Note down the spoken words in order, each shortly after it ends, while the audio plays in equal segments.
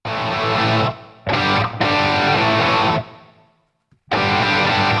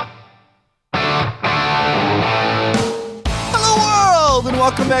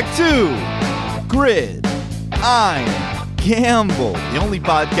welcome back to Grid I'm Gamble, the only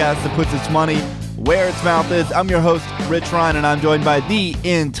podcast that puts its money where its mouth is. I'm your host, Rich Ryan, and I'm joined by the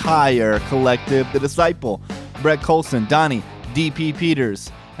entire collective, the Disciple, Brett Colson, Donnie, DP Peters,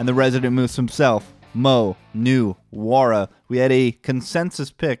 and the resident moose himself, Mo New Wara. We had a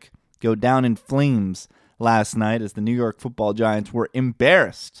consensus pick go down in flames last night as the New York Football Giants were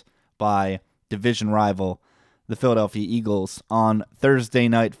embarrassed by division rival the Philadelphia Eagles on Thursday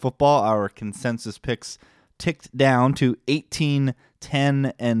Night Football. Our consensus picks ticked down to 18,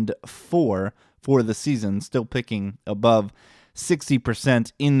 10, and 4 for the season, still picking above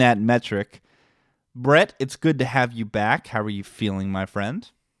 60% in that metric. Brett, it's good to have you back. How are you feeling, my friend?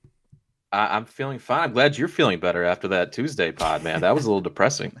 I'm feeling fine. I'm glad you're feeling better after that Tuesday pod, man. That was a little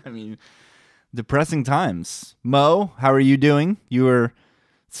depressing. I mean, depressing times. Mo, how are you doing? You were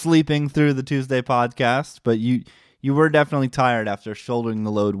sleeping through the Tuesday podcast, but you were definitely tired after shouldering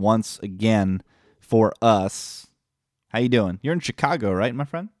the load once again for us. How you doing? You're in Chicago, right, my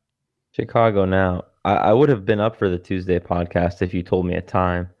friend? Chicago now. I would have been up for the Tuesday podcast if you told me a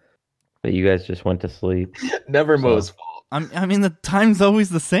time, but you guys just went to sleep. Never Mo's fault. I mean, the time's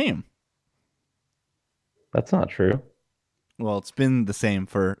always the same. That's not true. Well, it's been the same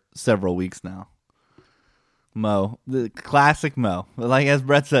for several weeks now. Mo, the classic Mo. Like as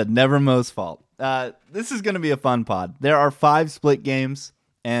Brett said, never Mo's fault. This is going to be a fun pod. There are 5 split games,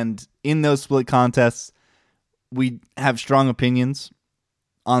 and in those split contests, we have strong opinions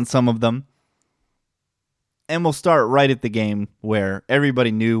on some of them. And we'll start right at the game where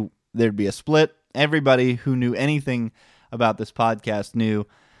everybody knew there'd be a split. Everybody who knew anything about this podcast knew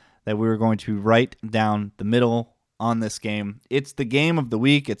that we were going to right down the middle on this game. It's the game of the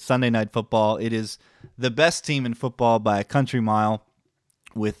week. It's Sunday Night Football. It is the best team in football by a country mile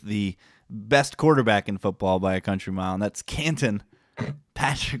with the best quarterback in football by a country mile, and that's Canton,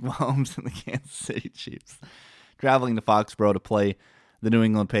 Patrick Mahomes and the Kansas City Chiefs, traveling to Foxborough to play the New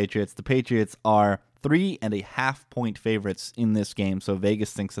England Patriots. The Patriots are 3.5-point favorites in this game, so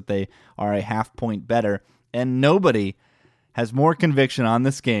Vegas thinks that they are a half point better, and nobody has more conviction on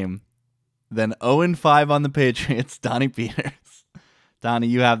this game than 0-5 on the Patriots, Donnie Peters. Donnie,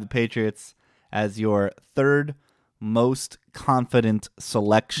 you have the Patriots as your third most confident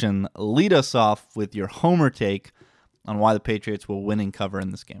selection. Lead us off with your homer take on why the Patriots will win and cover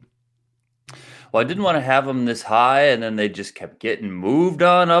in this game. Well, I didn't want to have them this high, and then they just kept getting moved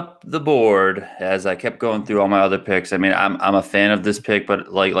on up the board as I kept going through all my other picks. I mean, I'm a fan of this pick,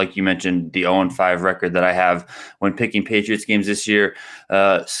 but like you mentioned, the 0-5 record that I have when picking Patriots games this year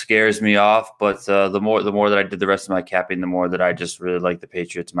scares me off. But the more that I did the rest of my capping, the more that I just really like the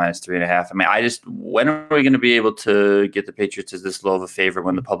Patriots -3.5. I mean, when are we going to be able to get the Patriots as this low of a favorite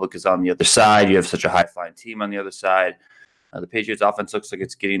when the public is on the other side? You have such a high-flying team on the other side. The Patriots offense looks like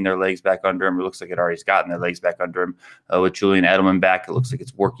it's getting their legs back under him. It looks like it already has gotten their legs back under him. With Julian Edelman back, it looks like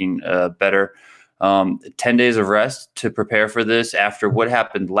it's working better. 10 days of rest to prepare for this after what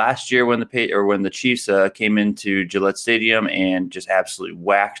happened last year when the Chiefs came into Gillette Stadium and just absolutely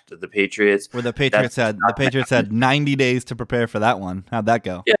whacked the Patriots. Where the Patriots had 90 days to prepare for that one. How'd that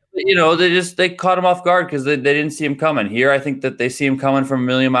go? Yeah, they caught him off guard because they didn't see him coming. Here, I think that they see him coming from a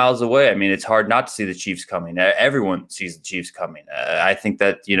million miles away. I mean, it's hard not to see the Chiefs coming. Everyone sees the Chiefs coming. I think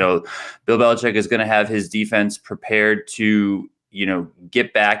that, Bill Belichick is going to have his defense prepared to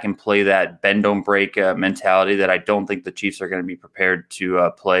get back and play that bend don't break mentality that I don't think the Chiefs are going to be prepared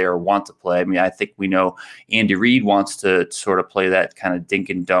to play or want to play. I mean, I think we know Andy Reid wants to sort of play that kind of dink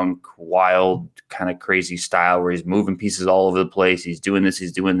and dunk, wild, kind of crazy style where he's moving pieces all over the place. He's doing this,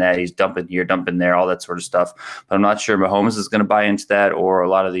 he's doing that, he's dumping here, dumping there, all that sort of stuff. But I'm not sure Mahomes is going to buy into that or a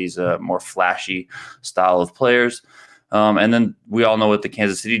lot of these more flashy style of players. And then we all know what the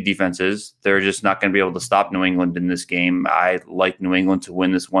Kansas City defense is. They're just not going to be able to stop New England in this game. I like New England to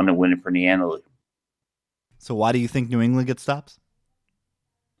win this one and win it pretty handily. So why do you think New England gets stops?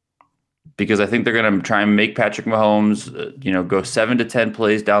 Because I think they're going to try and make Patrick Mahomes, go 7 to 10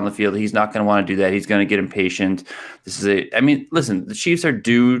 plays down the field. He's not going to want to do that. He's going to get impatient. Listen, the Chiefs are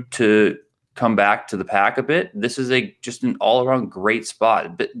due to come back to the pack a bit. This is just an all-around great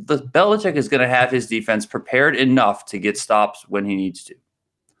spot. But the Belichick is going to have his defense prepared enough to get stops when he needs to.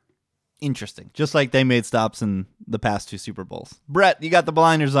 Interesting. Just like they made stops in the past 2 Super Bowls. Brett, you got the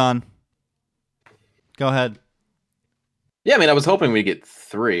blinders on. Go ahead. Yeah, I mean, I was hoping we'd get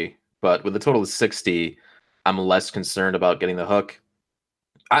 3, but with a total of 60, I'm less concerned about getting the hook.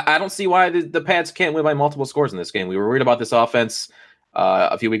 I don't see why the Pats can't win by multiple scores in this game. We were worried about this offense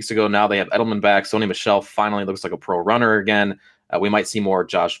a few weeks ago. Now they have Edelman back. Sony Michel finally looks like a pro runner again. We might see more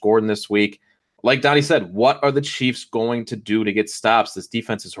Josh Gordon this week. Like Donnie said, what are the Chiefs going to do to get stops? This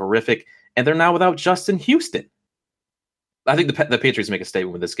defense is horrific, and they're now without Justin Houston. I think the Patriots make a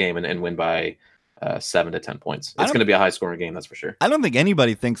statement with this game and win by 7 to 10 points. It's going to be a high-scoring game, that's for sure. I don't think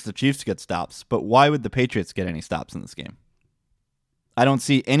anybody thinks the Chiefs get stops, but why would the Patriots get any stops in this game? I don't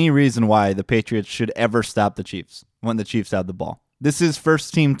see any reason why the Patriots should ever stop the Chiefs when the Chiefs have the ball. This is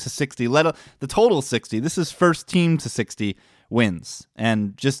first team to 60. The total 60. This is first team to 60 wins.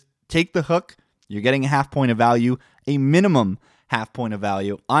 And just take the hook. You're getting a half point of value, a minimum half point of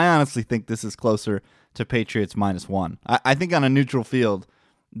value. I honestly think this is closer to Patriots -1. I think on a neutral field,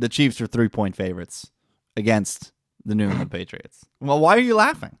 the Chiefs are 3-point favorites against the New England Patriots. Well, why are you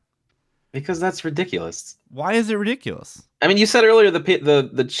laughing? Because that's ridiculous. Why is it ridiculous? I mean, you said earlier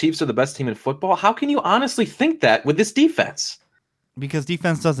the Chiefs are the best team in football. How can you honestly think that with this defense? Because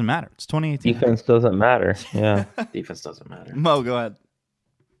defense doesn't matter. It's 2018. Defense doesn't matter. Yeah. Defense doesn't matter. Mo, go ahead.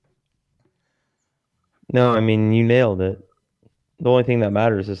 No, I mean, you nailed it. The only thing that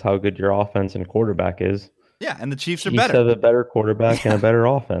matters is how good your offense and quarterback is. Yeah, and the Chiefs are Chiefs better. have a better quarterback and a better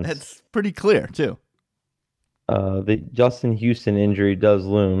offense. It's pretty clear, too. The Justin Houston injury does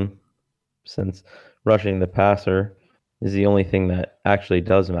loom, since rushing the passer is the only thing that actually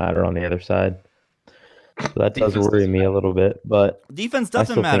does matter on the other side. So that does worry me a little bit, but defense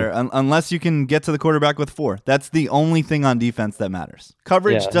doesn't matter unless you can get to the quarterback with 4. That's the only thing on defense that matters.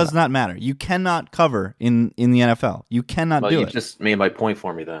 Coverage does not matter. You cannot cover in the NFL. You cannot do it. You just made my point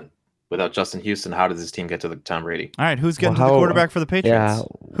for me then. Without Justin Houston, how does this team get to the Tom Brady? All right, who's getting to the quarterback for the Patriots?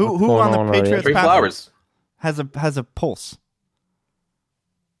 Yeah, who on the Patriots Trey Flowers has a pulse?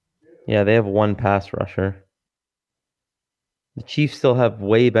 Yeah, they have one pass rusher. The Chiefs still have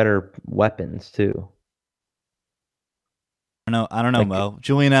way better weapons too. I don't know, Mo.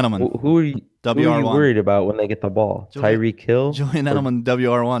 Julian Edelman. Who are you WR1. worried about when they get the ball? Tyreek Hill? Julian Edelman,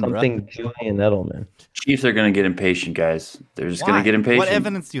 WR1, something bro. Julian Edelman. Chiefs are going to get impatient, guys. They're just going to get impatient. What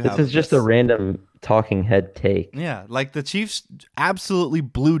evidence do you have? This is just a random talking head take. Yeah, like the Chiefs absolutely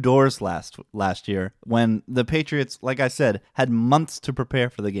blew doors last year when the Patriots, like I said, had months to prepare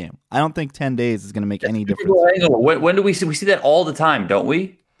for the game. I don't think 10 days is going to make any difference. When do we see that all the time, don't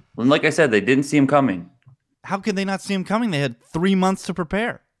we? When, like I said, they didn't see him coming. How could they not see him coming? They had 3 months to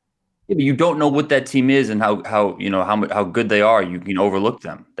prepare. Yeah, but you don't know what that team is and how good they are. You can overlook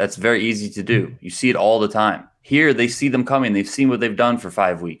them. That's very easy to do. You see it all the time. Here, they see them coming. They've seen what they've done for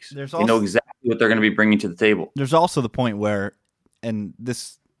 5 weeks. They know exactly what they're going to be bringing to the table. There's also the point where, and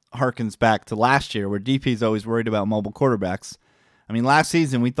this harkens back to last year, where DP's always worried about mobile quarterbacks. I mean, last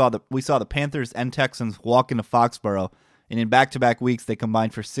season we saw the Panthers and Texans walk into Foxborough, and in back-to-back weeks they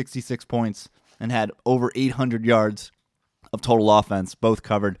combined for 66 points and had over 800 yards of total offense, both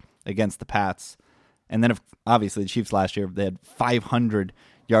covered against the Pats. And then, obviously, the Chiefs last year, they had 500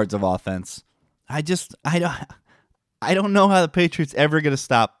 yards of offense. I don't know how the Patriots ever get a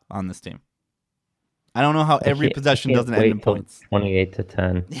stop on this team. I don't know how every possession doesn't end in points.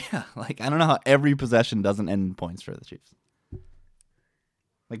 28-10. Yeah, I don't know how every possession doesn't end in points for the Chiefs.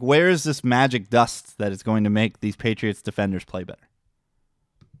 Where is this magic dust that is going to make these Patriots defenders play better?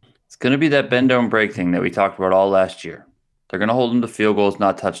 It's going to be that bend don't break thing that we talked about all last year. They're going to hold them to field goals,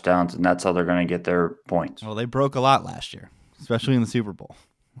 not touchdowns, and that's how they're going to get their points. Well, they broke a lot last year, especially in the Super Bowl.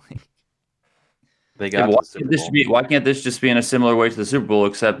 They got why can't this just be in a similar way to the Super Bowl,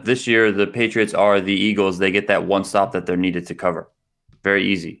 except this year the Patriots are the Eagles. They get that one stop that they're needed to cover. Very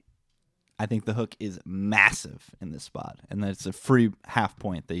easy. I think the hook is massive in this spot, and that it's a free half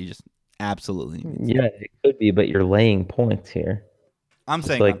point that you just absolutely need. Yeah, it could be, but you're laying points here. I'm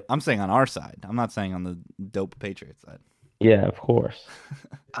saying on our side. I'm not saying on the dope Patriots side. Yeah, of course.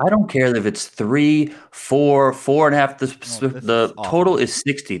 I don't care if it's 3, 4, 4.5. The total is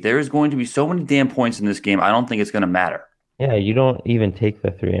 60. There is going to be so many damn points in this game. I don't think it's going to matter. Yeah, you don't even take the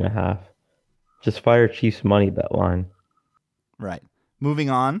 3.5. Just fire Chiefs money bet line. Right.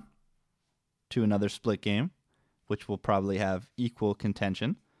 Moving on to another split game, which will probably have equal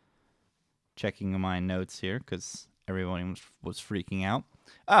contention. Checking my notes here because everyone was freaking out.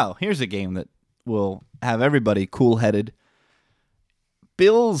 Oh, here's a game that will have everybody cool-headed.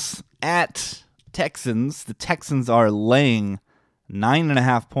 Bills at Texans. The Texans are laying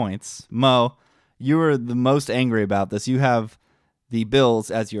 9.5 points. Mo, you were the most angry about this. You have the Bills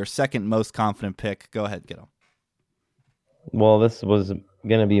as your second most confident pick. Go ahead, get them. Well, this was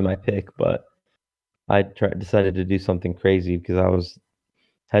going to be my pick, but I decided to do something crazy because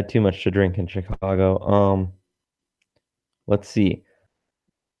had too much to drink in Chicago. Let's see.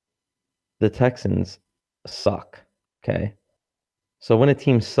 The Texans suck, okay? So when a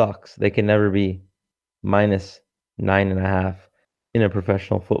team sucks, they can never be minus 9.5 in a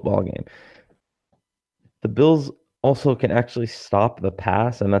professional football game. the Bills also can actually stop the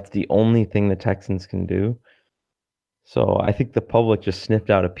pass, and that's the only thing the Texans can do. So I think the public just sniffed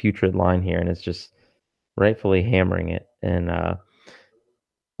out a putrid line here and is just rightfully hammering it. And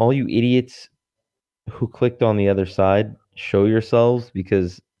all you idiots who clicked on the other side, show yourselves,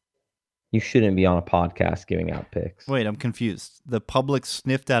 because you shouldn't be on a podcast giving out picks. Wait, I'm confused. The public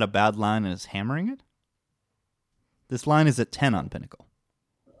sniffed out a bad line and is hammering it? This line is at 10 on Pinnacle.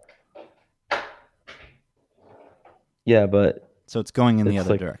 Yeah, but So it's going in the it's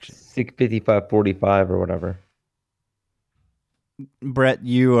other like direction. 655-45 or whatever. Brett,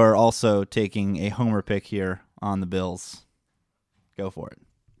 you are also taking a homer pick here on the Bills. Go for it.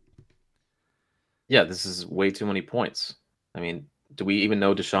 Yeah, this is way too many points. I mean, do we even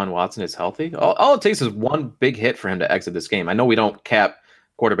know Deshaun Watson is healthy? All it takes is one big hit for him to exit this game. I know we don't cap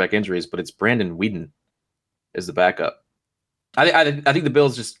quarterback injuries, but it's Brandon Whedon is the backup. I think the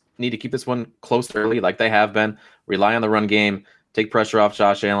Bills just need to keep this one close early, like they have been. Rely on the run game, take pressure off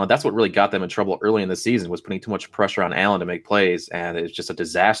Josh Allen. That's what really got them in trouble early in the season, was putting too much pressure on Allen to make plays, and it's just a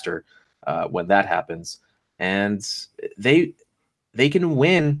disaster when that happens. And they can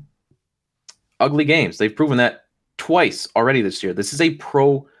win ugly games. They've proven that twice already this year. This is a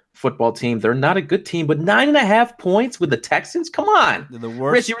pro football team. They're not a good team, but 9.5 points with the Texans? Come on. The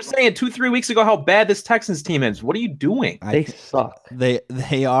worst. Rich, you were saying 2-3 weeks ago how bad this Texans team is. What are you doing? They suck.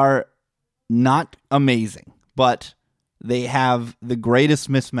 They are not amazing, but they have the greatest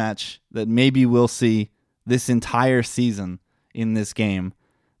mismatch that maybe we'll see this entire season in this game.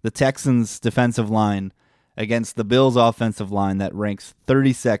 The Texans' defensive line against the Bills' offensive line that ranks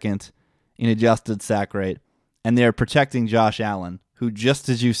 32nd in adjusted sack rate, and they're protecting Josh Allen, who, just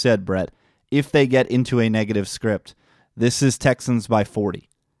as you said, Brett, if they get into a negative script, this is Texans by 40.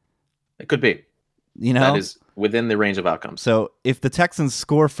 It could be. You know? That is within the range of outcomes. So if the Texans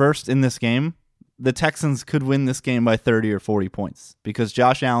score first in this game, the Texans could win this game by 30 or 40 points, because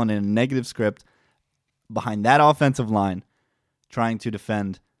Josh Allen in a negative script behind that offensive line trying to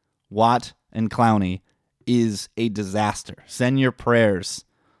defend Watt and Clowney is a disaster. Send your prayers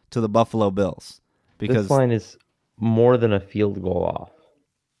to the Buffalo Bills, because This line is more than a field goal off.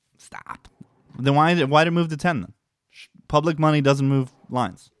 stop. Then why did it move to 10 then? Public money doesn't move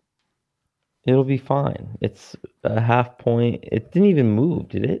lines. It'll be fine. It's a half point. It didn't even move,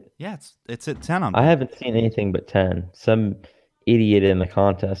 did it? Yeah, it's at 10 on. I haven't seen anything but 10. Some idiot in the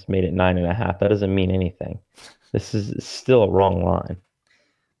contest made it 9.5. That doesn't mean anything. This is still a wrong line.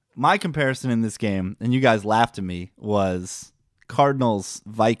 My comparison in this game, and you guys laughed at me, was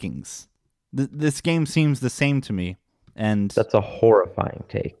Cardinals-Vikings. This game seems the same to me. And That's a horrifying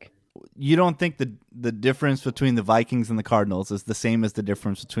take. you don't think the difference between the Vikings and the Cardinals is the same as the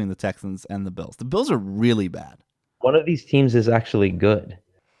difference between the Texans and the Bills? The Bills are really bad. One of these teams is actually good.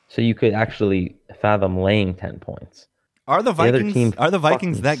 So you could actually fathom laying 10 points. Are the other Vikings team that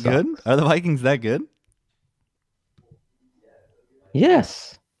fucking good? sucks. Are the Vikings that good?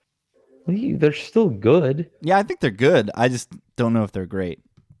 Yes. They're still good. Yeah, I think they're good. I just don't know if they're great.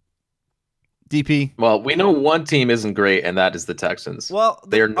 DP. Well, we know one team isn't great, and that is the Texans. Well,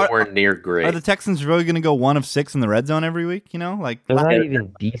 They are nowhere near great. Are the Texans really going to go 1 of 6 in the red zone every week? You know, like They're not Yeah,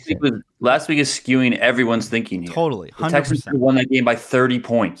 even decent. Last week is skewing everyone's thinking here. totally, The Texans 100%. won that game by 30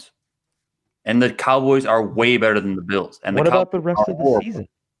 points. And the Cowboys are way better than the Bills. And What the about the Cowboys rest are of the horrible. season?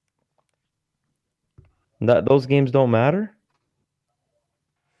 Those games don't matter?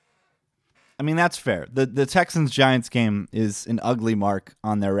 I mean, that's fair. The Texans-Giants game is an ugly mark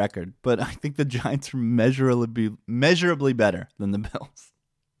on their record, but I think the Giants are measurably better than the Bills.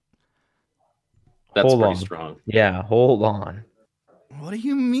 That's Hold pretty on. strong. Yeah, hold on. What do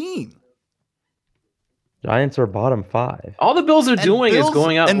you mean? Giants are bottom 5. All the Bills are doing Bills- is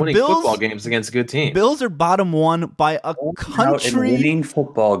going out and and winning Bills- football games against good teams. Bills are bottom 1 by a Out and country. winning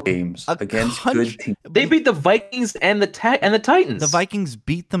football games A against country- good teams. They beat the Vikings and the Titans. The Vikings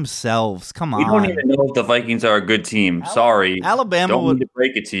beat themselves. Come We don't on. even know if the Vikings are a good team. Sorry. Alabama Don't would need to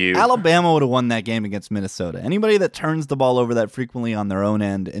break it to you. Alabama would have won that game against Minnesota. Anybody that turns the ball over that frequently on their own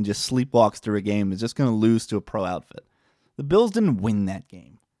end and just sleepwalks through a game is just going to lose to a pro outfit. The Bills didn't win that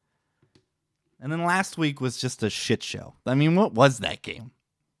game. And then last week was just a shit show. I mean, what was that game?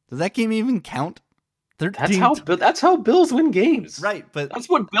 Does that game even count? 13 That's how Bills win games. Right, but That's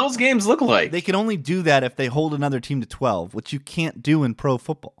what Bills games look like. they can only do that if they hold another team to 12, which you can't do in pro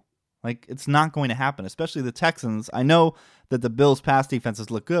football. Like, it's not going to happen, especially the Texans. I know that the Bills' pass defenses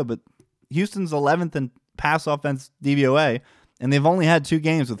look good, but Houston's 11th in pass offense DVOA, and they've only had 2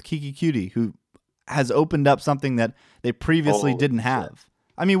 games with Kiki Cutie, who has opened up something that they previously Holy didn't shit. have.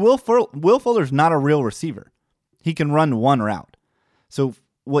 I mean, Will Fuller's not a real receiver. He can run one route. So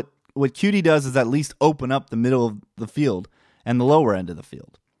what what Cutie does is at least open up the middle of the field and the lower end of the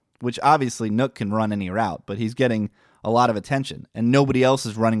field, which obviously Nook can run any route, but he's getting a lot of attention, and nobody else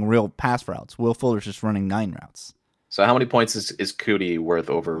is running real pass routes. Will Fuller's just running 9 routes. So how many points is Cootie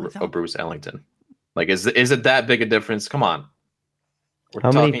worth over Bruce Ellington? Like, is it that big a difference? Come on. We're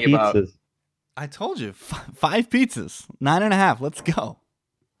How many talking about. pizzas? I told you, 5 pizzas, 9.5. Let's go.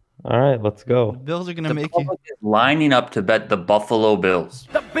 All right, let's The go. Bills are going to The make you. public is lining up to bet the Buffalo Bills.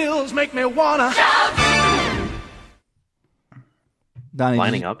 The Bills make me wanna. Donnie,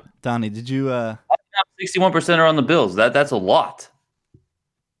 Lining up. Donnie, did you? 61% are on the Bills. That's a lot.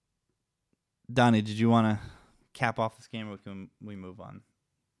 Donnie, did you want to cap off this game, or can we move on?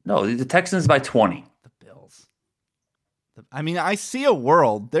 No, the Texans by 20. The Bills. I mean, I see a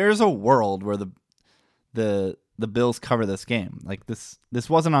world. There's a world where the Bills cover this game. Like this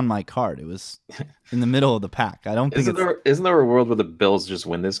wasn't on my card. It was in the middle of the pack. I don't think Isn't there a world where the Bills just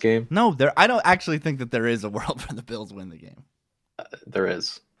win this game? No, I don't actually think that there is a world where the Bills win the game. There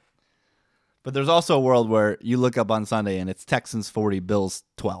is. But there's also a world where you look up on Sunday and it's Texans 40, Bills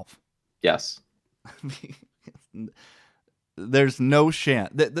 12. Yes. There's no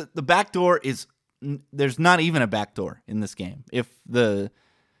chance. The back door is there's not even a back door in this game if the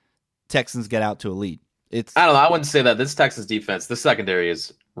Texans get out to a lead. I don't know. I wouldn't say that. This Texans defense, the secondary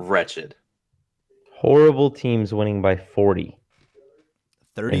is wretched. Horrible teams winning by 40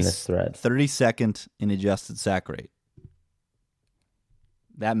 30, in this thread. 32nd in adjusted sack rate.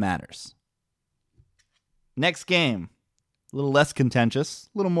 That matters. Next game, a little less contentious,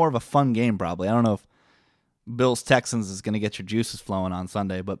 a little more of a fun game probably. I don't know if Bills Texans is going to get your juices flowing on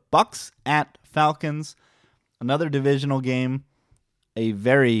Sunday, but Bucks at Falcons, another divisional game, a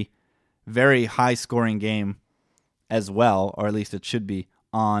very, very high scoring game as well, or at least it should be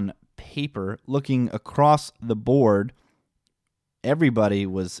on paper. Looking across the board, everybody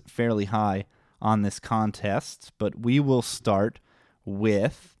was fairly high on this contest, but we will start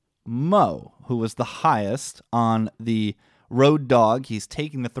with Mo, who was the highest on the road dog. He's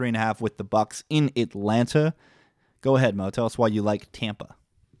taking the 3.5 with the Bucks in Atlanta. Go ahead, Mo. Tell us why you like Tampa.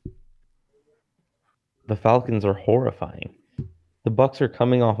 The Falcons are horrifying. The Bucks are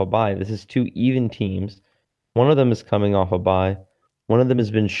coming off a bye. This is 2 even teams. One of them is coming off a bye. One of them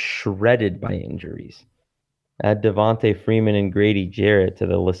has been shredded by injuries. Add Devontae Freeman and Grady Jarrett to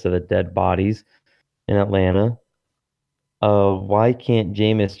the list of the dead bodies in Atlanta. Why can't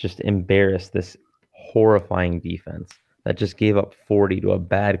Jameis just embarrass this horrifying defense that just gave up 40 to a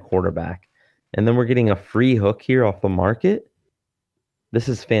bad quarterback? And then we're getting a free hook here off the market? This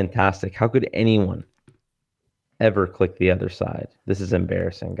is fantastic. How could anyone ever click the other side? This is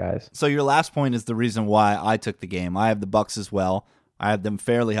embarrassing, guys. So your last point is the reason why I took the game. I have the Bucks as well. I have them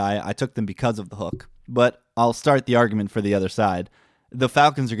fairly high. I took them because of the hook. But I'll start the argument for the other side. The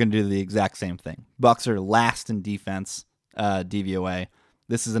Falcons are going to do the exact same thing. Bucks are last in defense, DVOA.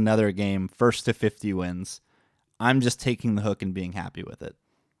 This is another game, first to 50 wins. I'm just taking the hook and being happy with it.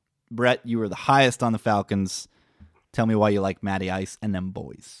 Brett, you were the highest on the Falcons. Tell me why you like Matty Ice and them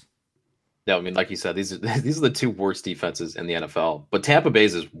boys. Yeah, I mean, like you said, these are the 2 worst defenses in the NFL. But Tampa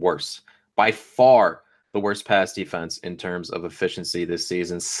Bay's is worse. By far the worst pass defense in terms of efficiency this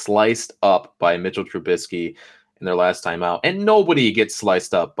season, sliced up by Mitchell Trubisky in their last time out. And nobody gets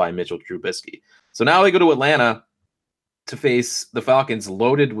sliced up by Mitchell Trubisky. So now they go to Atlanta to face the Falcons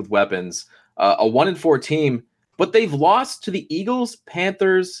loaded with weapons, a 1-4 team, but they've lost to the Eagles,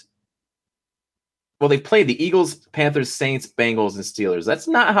 Panthers. Well, they've played the Eagles, Panthers, Saints, Bengals, and Steelers. That's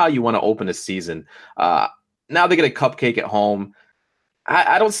not how you want to open a season. Now they get a cupcake at home.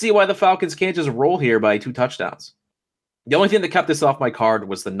 I don't see why the Falcons can't just roll here by 2 touchdowns. The only thing that kept this off my card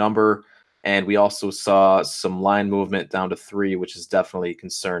was the number, and we also saw some line movement down to 3, which is definitely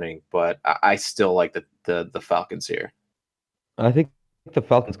concerning, but I still like the Falcons here. I think the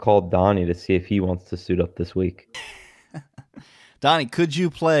Falcons called Donnie to see if he wants to suit up this week. Donnie, could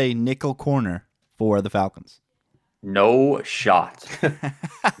you play nickel corner for the Falcons? No shot.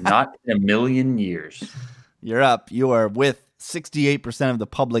 Not in a million years. You're up. You are with 68% of the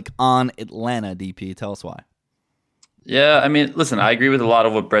public on Atlanta, DP. Tell us why. Yeah, I mean, listen, I agree with a lot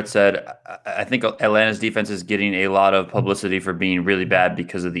of what Brett said. I think Atlanta's defense is getting a lot of publicity for being really bad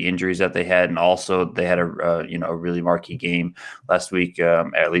because of the injuries that they had, and also they had a really marquee game last week,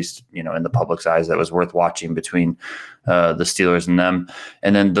 at least in the public's eyes, that was worth watching between the Steelers and them.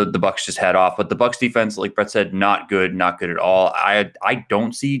 And then the Bucs just had off, but the Bucs defense, like Brett said, not good at all. I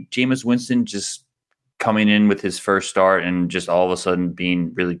don't see Jameis Winston just coming in with his first start and just all of a sudden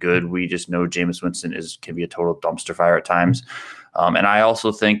being really good. We just know Jameis Winston can be a total dumpster fire at times. And I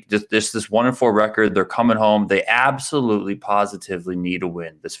also think just this 1-4 record, they're coming home. They absolutely, positively need a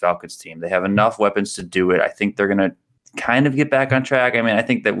win, this Falcons team. They have enough weapons to do it. I think they're going to kind of get back on track. I mean, I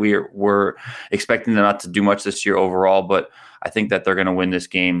think that we're expecting them not to do much this year overall, but I think that they're going to win this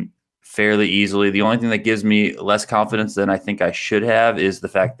game fairly easily. The only thing that gives me less confidence than I think I should have is the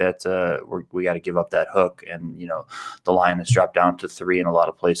fact that we got to give up that hook, and the line has dropped down to 3 in a lot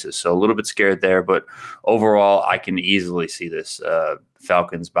of places. So a little bit scared there, but overall, I can easily see this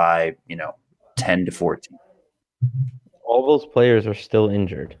Falcons by 10-14. All those players are still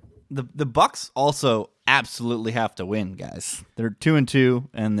injured. The Bucks also absolutely have to win, guys. They're 2-2,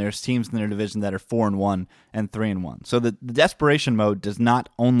 and there's teams in their division that are 4-1 and 3-1. So the desperation mode does not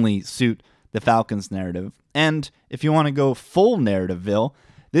only suit the Falcons narrative. And if you want to go full narrativeville,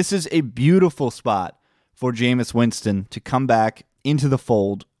 this is a beautiful spot for Jameis Winston to come back into the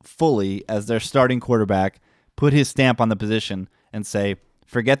fold fully as their starting quarterback, put his stamp on the position, and say,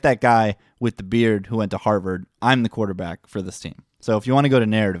 forget that guy with the beard who went to Harvard. I'm the quarterback for this team. So if you want to go to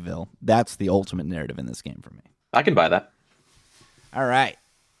narrativeville, that's the ultimate narrative in this game for me. I can buy that. All right.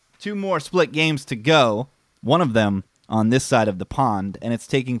 2 more split games to go. One of them on this side of the pond, and it's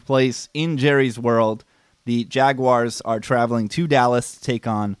taking place in Jerry's world. The Jaguars are traveling to Dallas to take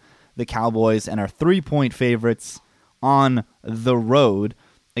on the Cowboys and are 3-point favorites on the road.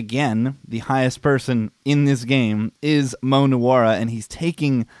 Again, the highest person in this game is Mo Nuwara, and he's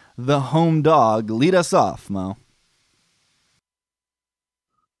taking the home dog. Lead us off, Mo.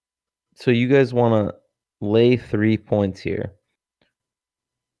 So you guys want to lay 3 points here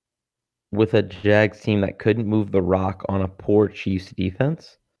with a Jags team that couldn't move the rock on a poor Chiefs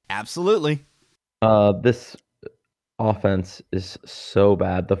defense? Absolutely. This offense is so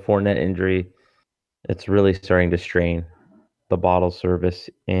bad. The Fournette injury, it's really starting to strain the bottle service.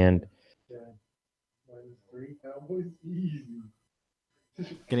 And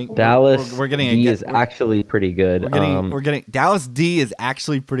Dallas D is actually pretty good. We're getting Dallas D is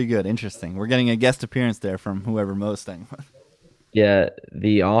actually pretty good. Interesting. We're getting a guest appearance there from whoever Mo's thing. Yeah,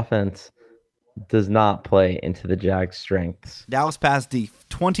 the offense does not play into the Jags' strengths. Dallas passed D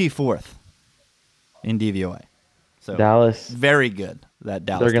 24th in DVOA. So Dallas very good. That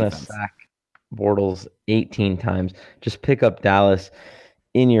Dallas. They're going to sack Bortles 18 times. Just pick up Dallas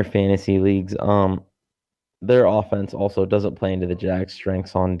in your fantasy leagues. Their offense also doesn't play into the Jags'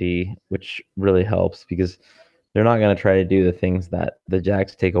 strengths on D, which really helps because they're not going to try to do the things that the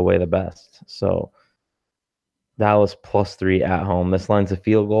Jags take away the best. So Dallas +3 at home. This line's a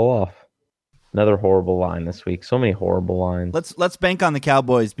field goal off. Another horrible line this week. So many horrible lines. Let's bank on the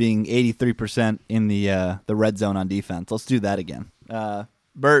Cowboys being 83% in the red zone on defense. Let's do that again.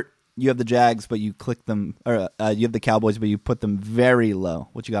 Bert, you have the Jags, but you click them, or you have the Cowboys, but you put them very low.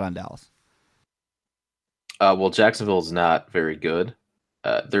 What you got on Dallas? Well, Jacksonville's not very good.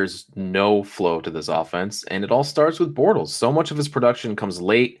 There's no flow to this offense, and it all starts with Bortles. So much of his production comes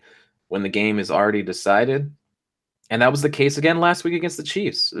late when the game is already decided, and that was the case again last week against the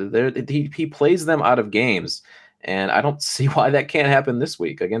Chiefs. He plays them out of games, and I don't see why that can't happen this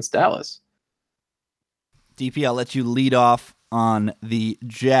week against Dallas. DP, I'll let you lead off on the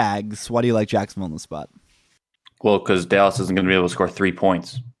Jags. Why do you like Jacksonville in the spot? Well, because Dallas isn't going to be able to score 3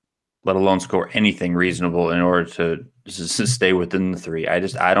 points, let alone score anything reasonable in order to stay within the 3.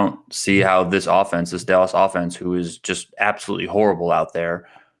 I don't see how this Dallas offense, who is just absolutely horrible out there,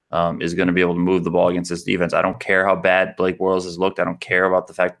 is going to be able to move the ball against this defense. I don't care how bad Blake Bortles has looked. I don't care about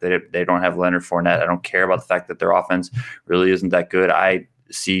the fact that they don't have Leonard Fournette. I don't care about the fact that their offense really isn't that good. I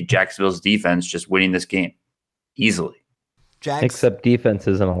see Jacksonville's defense just winning this game easily. Except defense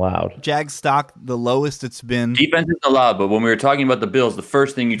isn't allowed. Jags stock the lowest it's been. Defense isn't allowed, but when we were talking about the Bills, the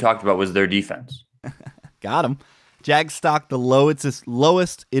first thing you talked about was their defense. Got him. Jags stock the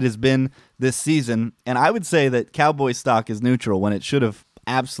lowest it has been this season, and I would say that Cowboys stock is neutral when it should have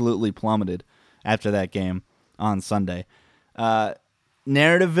absolutely plummeted after that game on Sunday.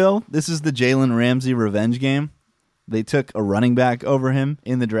 Narrativeville, this is the Jalen Ramsey revenge game. They took a running back over him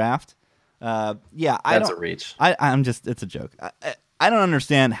in the draft. That's a reach. It's a joke. I don't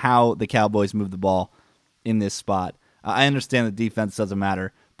understand how the Cowboys move the ball in this spot. I understand the defense doesn't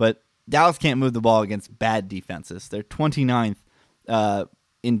matter, but Dallas can't move the ball against bad defenses. They're 29th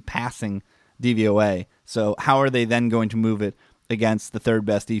in passing DVOA. So how are they then going to move it against the third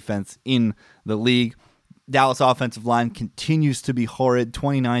best defense in the league? Dallas offensive line continues to be horrid,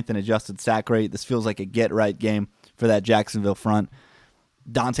 29th in adjusted sack rate. This feels like a get-right game for that Jacksonville front.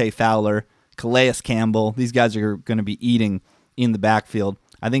 Dante Fowler, Calais Campbell, these guys are going to be eating in the backfield.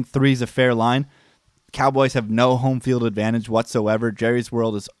 I think 3 is a fair line. Cowboys have no home field advantage whatsoever. Jerry's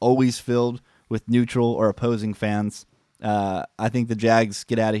world is always filled with neutral or opposing fans. I think the Jags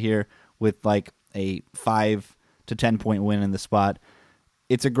get out of here with like a 5 to 10 point win in the spot.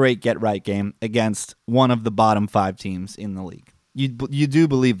 It's a great get-right game against one of the bottom 5 teams in the league. You do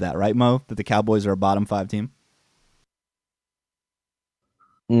believe that, right, Mo, that the Cowboys are a bottom 5 team?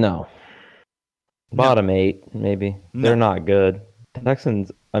 No. Bottom 8, maybe. No. They're not good.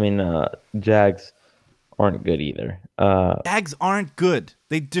 Jags aren't good either. Jags aren't good.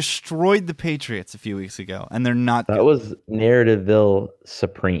 They destroyed the Patriots a few weeks ago, and they're not good. That was Narrativeville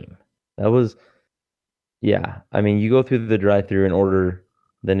Supreme. That was, yeah. I mean, you go through the drive-thru and order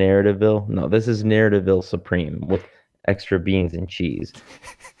the Narrativeville. No, this is Narrativeville Supreme with extra beans and cheese.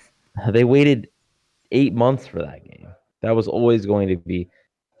 They waited 8 months for that game. That was always going to be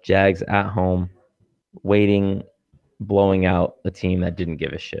Jags at home, waiting, blowing out a team that didn't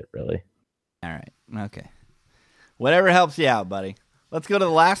give a shit, really. All right. Okay. Whatever helps you out, buddy. Let's go to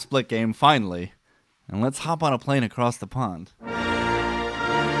the last split game, finally, and let's hop on a plane across the pond.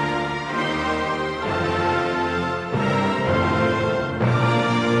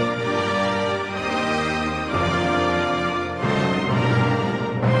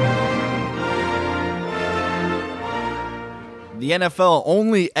 The NFL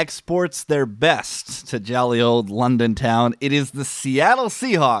only exports their best to jolly old London town. It is the Seattle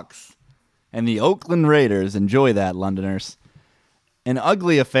Seahawks and the Oakland Raiders. Enjoy that, Londoners. An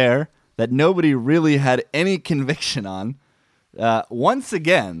ugly affair that nobody really had any conviction on. Once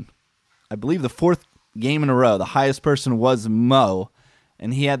again, I believe the 4th game in a row, the highest person was Mo,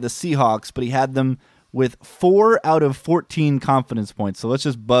 and he had the Seahawks, but he had them with 4 out of 14 confidence points. So let's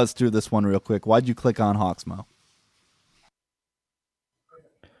just buzz through this one real quick. Why'd you click on Hawks, Mo?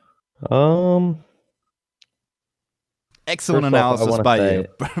 Excellent analysis by you.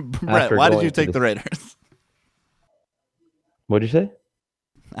 Brett, why did you take the Raiders? What'd you say?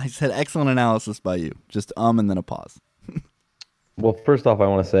 I said excellent analysis by you. Just and then a pause. Well, first off, I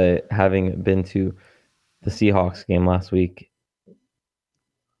want to say, having been to the Seahawks game last week,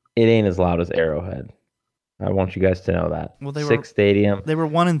 it ain't as loud as Arrowhead. I want you guys to know that. Well, they Six Stadium. They were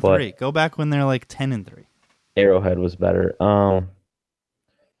 1-3. Go back when they're like 10-3. Arrowhead was better.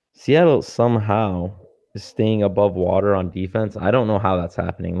 Seattle somehow is staying above water on defense. I don't know how that's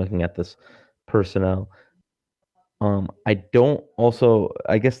happening looking at this personnel. I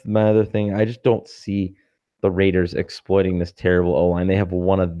guess my other thing, I just don't see the Raiders exploiting this terrible O-line. They have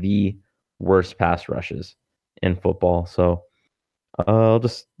one of the worst pass rushes in football. So I'll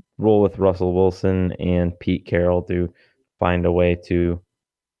just roll with Russell Wilson and Pete Carroll to find a way to,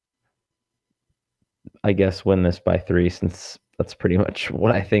 I guess, win this by 3, since that's pretty much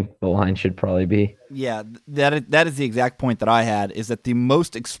what I think the line should probably be. Yeah, that is the exact point that I had, is that the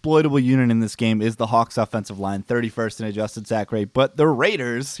most exploitable unit in this game is the Hawks offensive line, 31st in adjusted sack rate. But the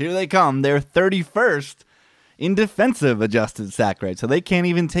Raiders, here they come, they're 31st in defensive adjusted sack rate. So they can't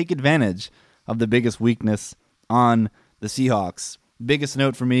even take advantage of the biggest weakness on the Seahawks. Biggest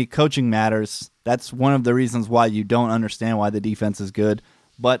note for me, coaching matters. That's one of the reasons why you don't understand why the defense is good.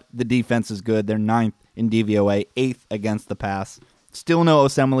 But the defense is good. They're 9th in DVOA, 8th against the pass. Still no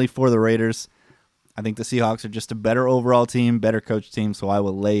Osemele for the Raiders. I think the Seahawks are just a better overall team, better coach team, so I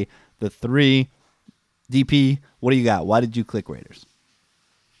will lay the 3. DP, what do you got? Why did you click Raiders?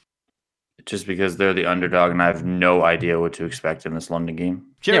 Just because they're the underdog and I have no idea what to expect in this London game.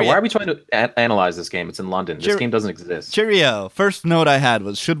 Cheerio. Yeah, why are we trying to analyze this game? It's in London. This game doesn't exist. Cheerio. First note I had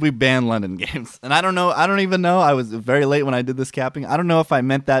was, should we ban London games? And I don't know. I don't even know. I was very late when I did this capping. I don't know if I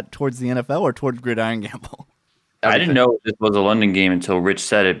meant that towards the NFL or towards Gridiron Gamble. I didn't know this was a London game until Rich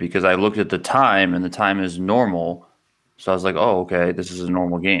said it, because I looked at the time and the time is normal. So I was like, oh, okay, this is a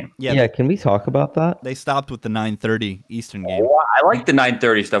normal game. Yeah, can we talk about that? They stopped with the 9:30 Eastern game. Oh, I like the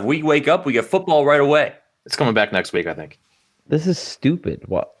 9:30 stuff. We wake up, we get football right away. It's coming back next week, I think. This is stupid.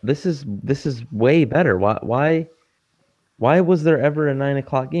 What? This is way better. Why was there ever a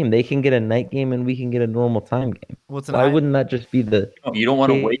 9:00 game? They can get a night game and we can get a normal time game. Why wouldn't that just be the? You don't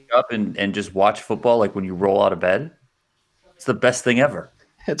want to wake up and just watch football like when you roll out of bed? It's the best thing ever.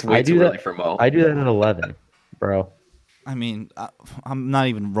 It's way too early for Mo. I do that at 11, bro. I mean, I'm not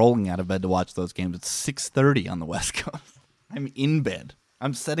even rolling out of bed to watch those games. It's 6:30 on the West Coast. I'm in bed.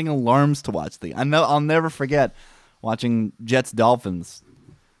 I'm setting alarms to watch I'll never forget watching Jets Dolphins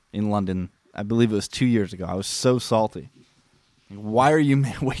in London. I believe it was 2 years ago. I was so salty. Why are you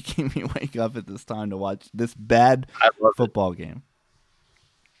making me wake up at this time to watch this bad football game?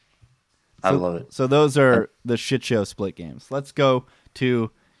 I love it. So those are the shit show split games. Let's go to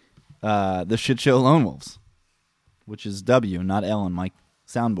the shit show Lone Wolves, which is W, not L on my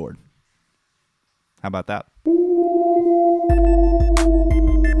soundboard. How about that?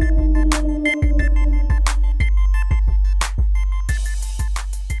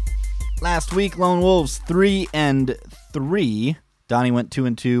 Last week, Lone Wolves 3-3. Donnie went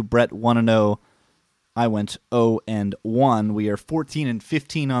 2-2. Brett 1-0. I went 0-1. We are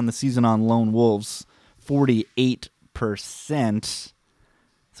 14-15 on the season on Lone Wolves, 48%.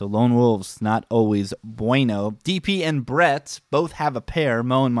 So Lone Wolves not always bueno. DP and Brett both have a pair.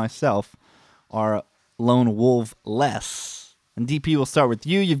 Mo and myself are Lone Wolf less. And DP, will start with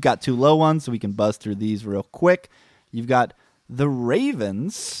you. You've got two low ones, so we can buzz through these real quick. You've got the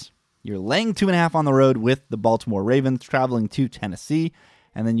Ravens. You're laying 2.5 on the road with the Baltimore Ravens, traveling to Tennessee.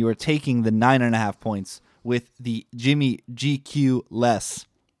 And then you are taking the 9.5 points with the Jimmy GQ less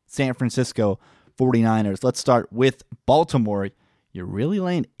San Francisco 49ers. Let's start with Baltimore. You're really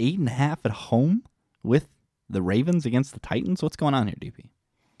laying 8.5 at home with the Ravens against the Titans? What's going on here, DP?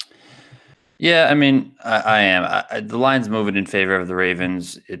 Yeah, I mean, I am. The line's moving in favor of the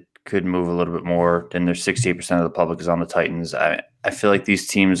Ravens. It could move a little bit more. And there's 68% of the public is on the Titans. I feel like these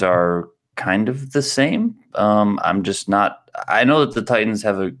teams are kind of the same. I'm just not. I know that the Titans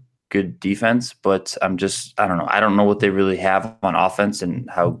have a good defense, but I don't know. I don't know what they really have on offense and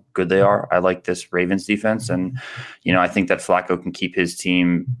how good they are. I like this Ravens defense. And, I think that Flacco can keep his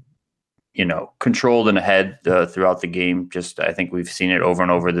team, controlled and ahead throughout the game. I think we've seen it over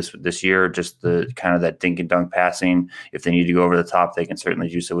and over this year, just the kind of that dink and dunk passing. If they need to go over the top, they can certainly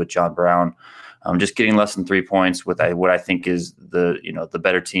do so with John Brown. Just getting less than 3 points with what I think is the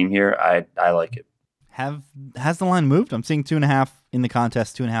better team here. I like it. Has the line moved? I'm seeing 2.5 in the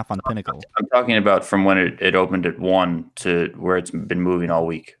contest, 2.5 on Pinnacle. I'm talking about from when it opened at 1 to where it's been moving all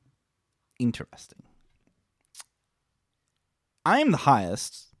week. Interesting. I am the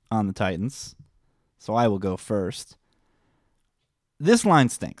highest on the Titans, so I will go first. This line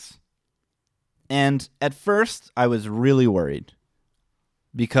stinks. And at first, I was really worried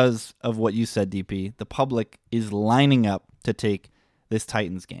because of what you said, DP. The public is lining up to take this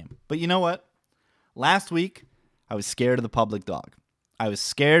Titans game. But you know what? Last week, I was scared of the public dog. I was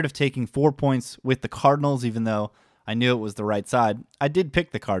scared of taking 4 points with the Cardinals, even though I knew it was the right side. I did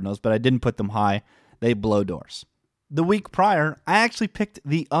pick the Cardinals, but I didn't put them high. They blow doors. The week prior, I actually picked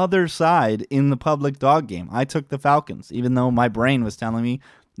the other side in the public dog game. I took the Falcons, even though my brain was telling me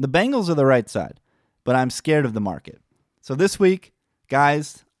the Bengals are the right side. But I'm scared of the market. So this week,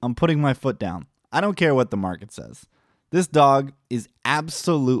 guys, I'm putting my foot down. I don't care what the market says. This dog is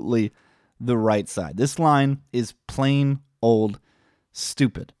absolutely the right side. This line is plain old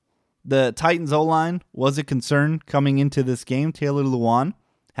stupid. The Titans O-line was a concern coming into this game. Taylor Lewan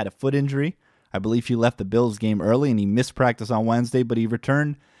had a foot injury. I believe he left the Bills game early and he missed practice on Wednesday, but he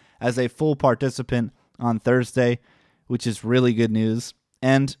returned as a full participant on Thursday, which is really good news.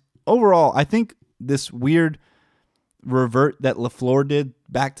 And overall, I think this weird revert that LaFleur did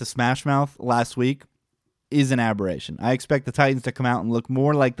back to Smash Mouth last week is an aberration. I expect the Titans to come out and look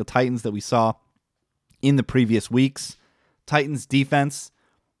more like the Titans that we saw in the previous weeks. Titans defense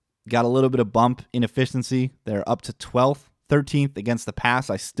got a little bit of bump in efficiency. They're up to 12th, 13th against the pass.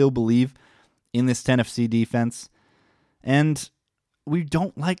 I still believe in this Tennessee defense. And we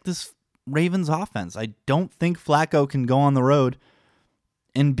don't like this Ravens offense. I don't think Flacco can go on the road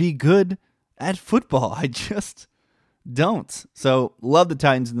and be good at football. I just don't. So love the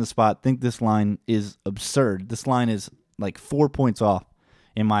Titans in the spot. Think this line is absurd. This line is like 4 points off,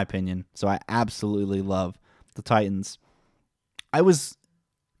 in my opinion. So I absolutely love the Titans. I was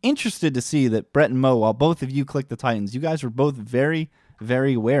interested to see that Brett and Mo, while both of you clicked the Titans, you guys were both very,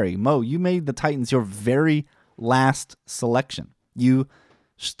 very wary. Mo, you made the Titans your very last selection. You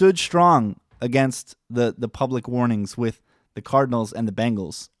stood strong against the public warnings with the Cardinals and the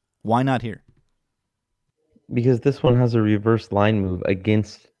Bengals. Why not here? Because this one has a reverse line move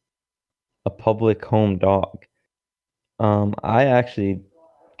against a public home dog. I actually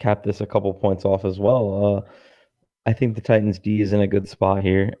capped this a couple points off as well. I think the Titans D is in a good spot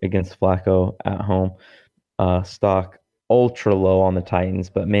here against Flacco at home. Stock ultra low on the Titans,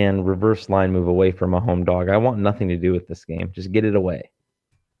 but man, reverse line move away from a home dog. I want nothing to do with this game. Just get it away.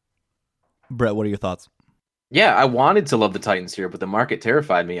 Brett, what are your thoughts? Yeah, I wanted to love the Titans here, but the market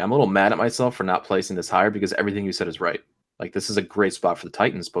terrified me. I'm a little mad at myself for not placing this higher because everything you said is right. Like, this is a great spot for the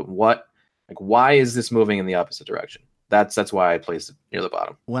Titans, but why is this moving in the opposite direction? That's why I placed it near the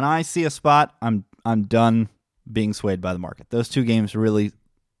bottom. When I see a spot, I'm done being swayed by the market. Those two games really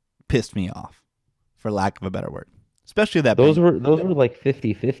pissed me off, for lack of a better word. Especially that those were like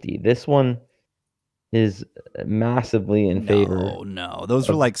 50-50. This one is massively in favor. No, those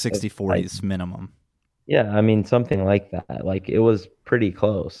were like 60-40s minimum. Yeah, I mean, something like that. Like, it was pretty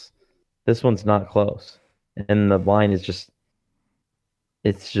close. This one's not close. And the line is just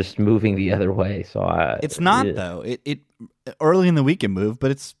moving the other way. So it's not though. It early in the week it moved,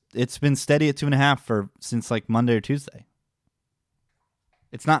 but it's It's been steady at 2.5 since like Monday or Tuesday.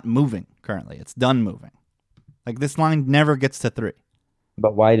 It's not moving currently. It's done moving. Like this line never gets to 3.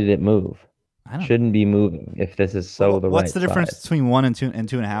 But why did it move? I don't Shouldn't be moving if this is so the right What's the difference side. between 1 and 2 and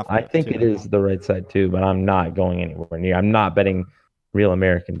 2.5? I think it is the right side too, but I'm not going anywhere near. I'm not betting real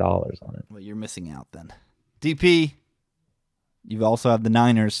American dollars on it. Well, you're missing out then. DP, you also have the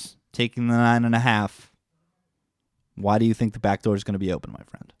Niners taking the 9.5. Why do you think the back door is going to be open, my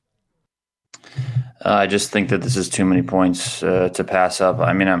friend? I just think that this is too many points to pass up.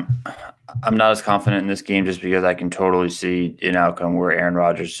 I mean, I'm not as confident in this game just because I can totally see an outcome where Aaron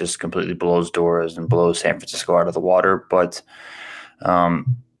Rodgers just completely blows doors and blows San Francisco out of the water. But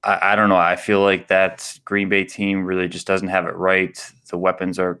I don't know. I feel like that Green Bay team really just doesn't have it right. The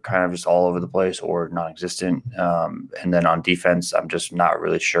weapons are kind of just all over the place or non-existent. And then on defense, I'm just not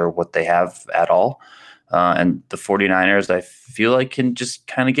really sure what they have at all. And the 49ers, I feel like can just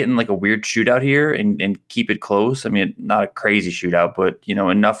kind of get in like a weird shootout here and keep it close. I mean, not a crazy shootout, but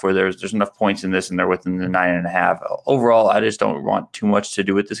enough where there's enough points in this and they're within the 9.5. Overall, I just don't want too much to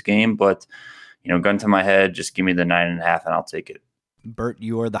do with this game, but gun to my head, just give me the 9.5 and I'll take it. Bert,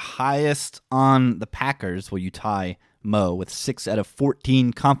 you are the highest on the Packers. Will you tie Mo with 6 out of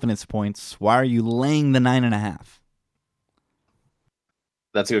 14 confidence points? Why are you laying the 9.5?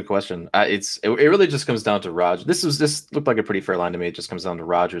 That's a good question. It really just comes down to Rodgers. This looked like a pretty fair line to me. It just comes down to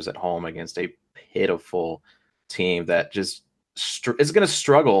Rodgers at home against a pitiful team that just is going to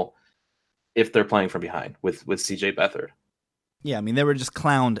struggle if they're playing from behind with CJ Beathard. Yeah, I mean, they were just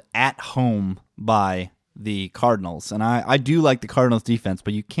clowned at home by the Cardinals. And I do like the Cardinals defense,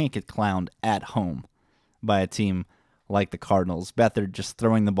 but you can't get clowned at home by a team like the Cardinals. Beathard just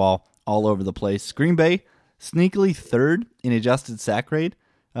throwing the ball all over the place. Green Bay sneakily third in adjusted sack rate.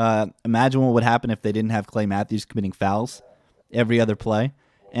 Imagine what would happen if they didn't have Clay Matthews committing fouls every other play.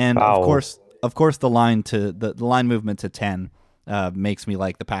 And Fouls. of course the line movement to 10 makes me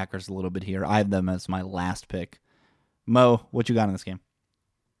like the Packers a little bit here. I have them as my last pick. Mo, what you got in this game?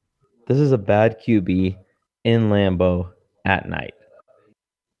 This is a bad QB in Lambeau at night.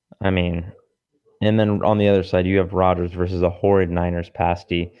 I mean, and then on the other side, you have Rodgers versus a horrid Niners pass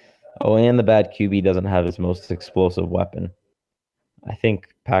D. Oh, and the bad QB doesn't have his most explosive weapon. I think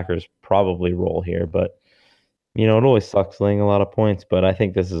Packers probably roll here, but it always sucks laying a lot of points, but I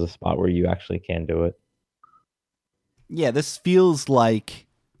think this is a spot where you actually can do it. Yeah, this feels like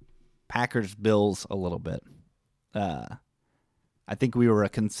Packers-Bills a little bit. I think we were a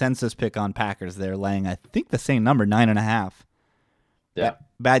consensus pick on Packers there, laying, I think, the same number, 9.5. Yeah.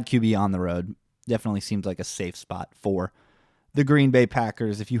 Bad QB on the road. Definitely seems like a safe spot for the Green Bay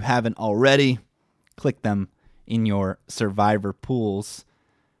Packers. If you haven't already, click them in your survivor pools.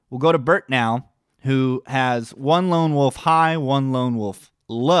 We'll go to Bert now, who has one lone wolf high, one lone wolf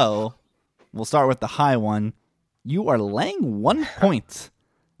low. We'll start with the high one. You are laying 1 point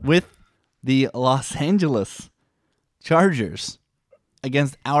with the Los Angeles Chargers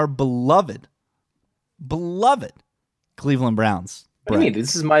against our beloved Cleveland Browns. What do you mean?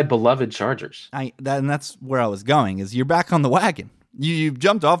 This is my beloved Chargers. And that's where I was going, is you're back on the wagon. You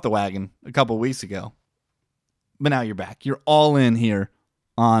jumped off the wagon a couple weeks ago, but now you're back. You're all in here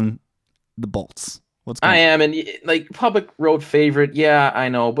on the Bolts. What's going on? I am, and like public road favorite. Yeah, I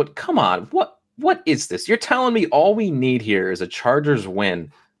know, but come on, what is this? You're telling me all we need here is a Chargers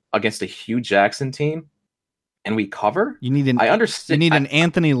win against a Hugh Jackson team, and we cover? You need I understand. You need an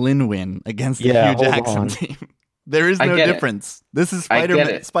Anthony Lynn win against the Yeah, Hugh hold Jackson on. team. There is no difference. This is I get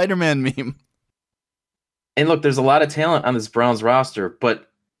it. Spider-Man meme. And look, there's a lot of talent on this Browns roster,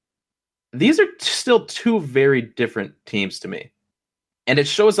 but these are still two very different teams to me. And it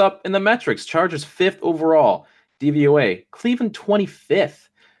shows up in the metrics. Chargers 5th overall, DVOA. Cleveland 25th.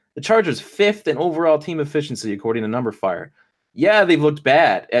 The Chargers 5th in overall team efficiency, according to NumberFire. Yeah, they've looked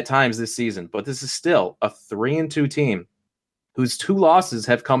bad at times this season, but this is still a 3-2 team whose 2 losses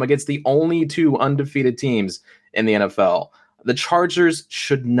have come against the only 2 undefeated teams in the NFL. The Chargers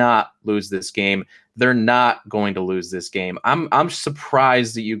should not lose this game. They're not going to lose this game. I'm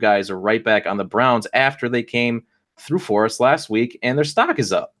surprised that you guys are right back on the Browns after they came through for us last week and their stock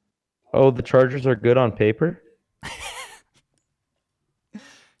is up. Oh, the Chargers are good on paper?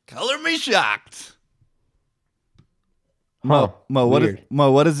 Color me shocked. Huh, Mo, weird.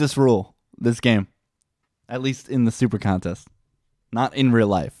 what is this rule? This game, at least in the Super Contest, not in real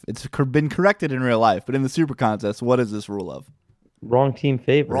life. It's been corrected in real life, but in the Super Contest, what is this rule of? Wrong team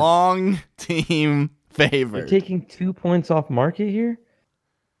favored. Wrong team You're favored. taking 2 points off market here?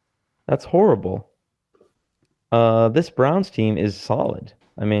 That's horrible. This Browns team is solid.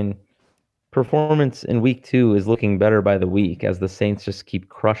 I mean, performance in week 2 is looking better by the week as the Saints just keep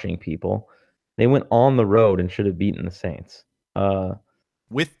crushing people. They went on the road and should have beaten the Saints.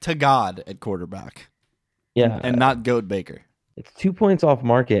 With Tagad at quarterback. Yeah. And not Goat Baker. It's 2 points off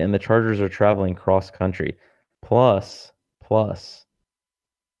market, and the Chargers are traveling cross country. Plus,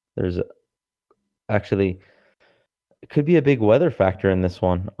 there's actually it could be a big weather factor in this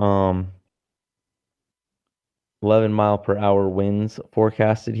one. 11 mile per hour winds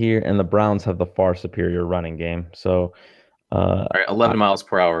forecasted here, and the Browns have the far superior running game. So, all right, 11 miles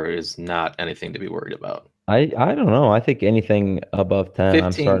per hour is not anything to be worried about. I don't know. I think anything above 10, 15,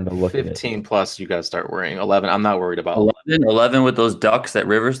 I'm starting to look at it. 15 plus, you got to start worrying. 11, I'm not worried about. 11 with those ducks that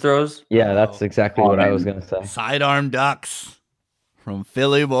Rivers throws? Yeah, that's exactly what I was going to say. Sidearm ducks from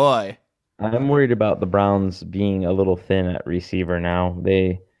Philly boy. I'm worried about the Browns being a little thin at receiver now.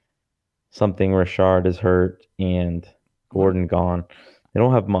 Something Rashard is hurt and Gordon gone. They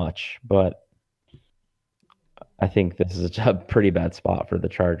don't have much, but I think this is a pretty bad spot for the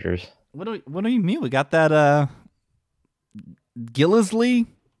Chargers. What do you mean? We got that Gillisley?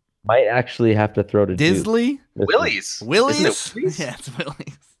 Might actually have to throw to Disley? Willies. Willies? Isn't it Willies? Yeah, it's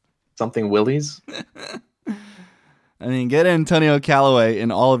Willies. Something Willies. I mean, get Antonio Callaway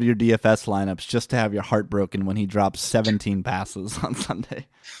in all of your DFS lineups just to have your heart broken when he drops 17 passes on Sunday.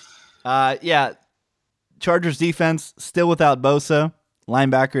 Yeah, Chargers defense still without Bosa.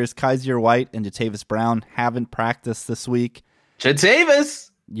 Linebackers Kaiser White and Jatavis Brown haven't practiced this week. Jatavis!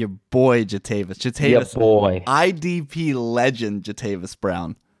 Your boy Jatavis. Yeah, boy. IDP legend Jatavis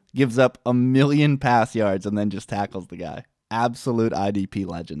Brown gives up 1 million pass yards and then just tackles the guy. Absolute IDP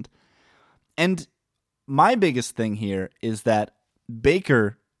legend. And my biggest thing here is that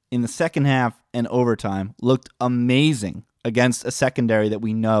Baker in the second half and overtime looked amazing against a secondary that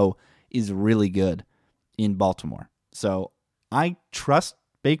we know is really good in Baltimore. So I trust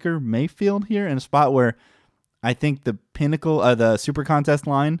Baker Mayfield here in a spot where I think the pinnacle, the SuperContest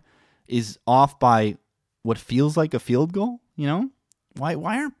line is off by what feels like a field goal. You know, why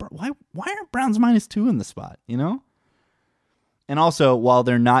aren't Browns -2 in the spot? You know, and also while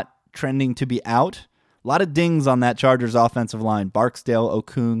they're not trending to be out, a lot of dings on that Chargers offensive line. Barksdale,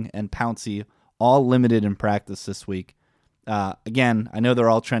 Okung, and Pouncey all limited in practice this week. Again, I know they're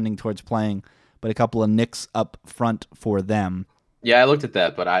all trending towards playing, but a couple of nicks up front for them. Yeah, I looked at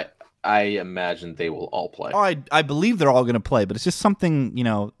that, but I imagine they will all play. Oh, I believe they're all going to play, but it's just something, you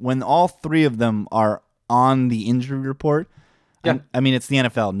know, when all three of them are on the injury report. Yeah. I mean, it's the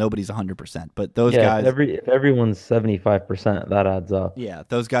NFL. Nobody's 100%, but those guys. If everyone's 75%, that adds up. Yeah,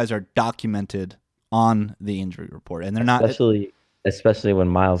 those guys are documented on the injury report, and they're especially when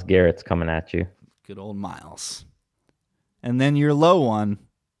Myles Garrett's coming at you. Good old Myles. And then your low one,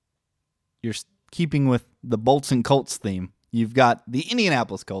 you're keeping with the Bolts and Colts theme. You've got the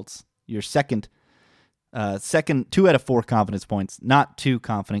Indianapolis Colts, your second 2 out of 4 confidence points, not too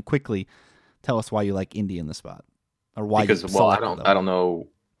confident. Quickly, tell us why you like Indy in the spot, or why. Because I don't know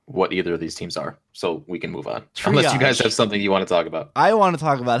what either of these teams are, so we can move on. Triage. Unless you guys have something you want to talk about. I want to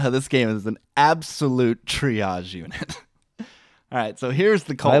talk about how this game is an absolute triage unit. All right, so here's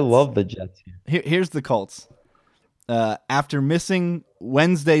the Colts. I love the Jets here. Here's the Colts. After missing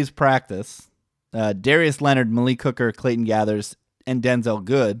Wednesday's practice, Darius Leonard, Malik Hooker, Clayton Gathers, and Denzel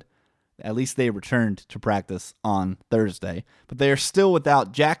Good, at least they returned to practice on Thursday. But they are still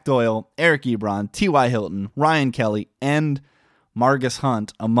without Jack Doyle, Eric Ebron, T.Y. Hilton, Ryan Kelly, and Margus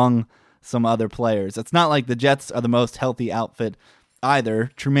Hunt, among some other players. It's not like the Jets are the most healthy outfit either.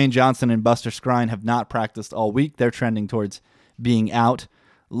 Trumaine Johnson and Buster Skrine have not practiced all week. They're trending towards being out.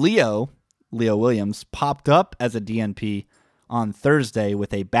 Leo Williams popped up as a DNP on Thursday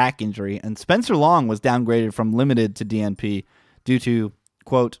with a back injury, and Spencer Long was downgraded from limited to DNP due to,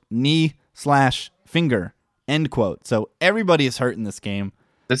 quote, knee/finger, end quote. So everybody is hurt in this game.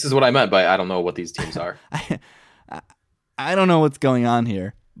 This is what I meant by I don't know what these teams are. I don't know what's going on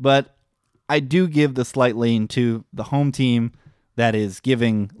here, but I do give the slight lean to the home team that is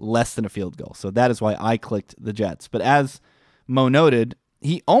giving less than a field goal. So that is why I clicked the Jets. But as Mo noted,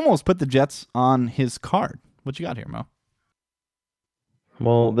 he almost put the Jets on his card. What you got here, Mo?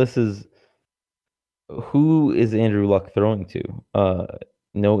 Well, this is who is Andrew Luck throwing to?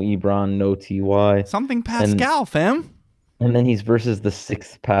 No Ebron, no Ty. Something Pascal, fam. And then he's versus the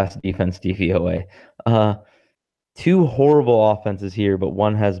 6th pass defense DVOA. 2 horrible offenses here, but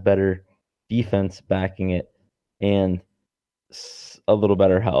one has better defense backing it and a little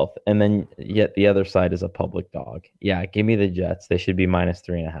better health. And then yet the other side is a public dog. Yeah, give me the Jets. They should be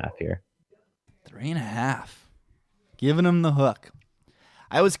 -3.5 here. 3.5. Giving them the hook.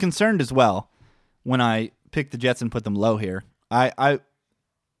 I was concerned as well when I picked the Jets and put them low here. My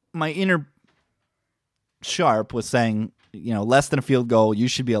inner sharp was saying, less than a field goal, you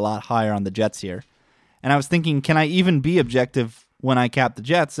should be a lot higher on the Jets here. And I was thinking, can I even be objective when I cap the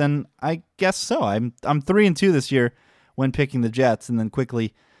Jets? And I guess so. I'm 3-2 this year when picking the Jets, and then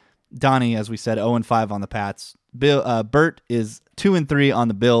quickly, Donnie, as we said, 0-5 on the Pats. Bert is 2-3 on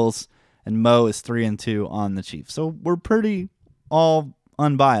the Bills, and Mo is 3-2 on the Chiefs. So we're pretty all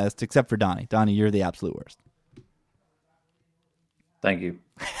unbiased, except for Donnie. Donnie, you're the absolute worst. Thank you.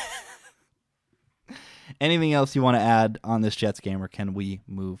 Anything else you want to add on this Jets game, or can we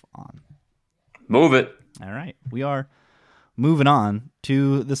move on? Move it. All right. We are moving on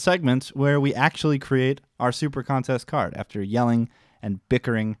to the segment where we actually create our Super Contest card after yelling and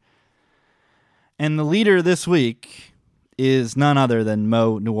bickering. And the leader this week is none other than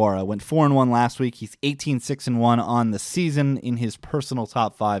Mo Nuwara. Went 4-1 last week. He's 18-6-1 on the season in his personal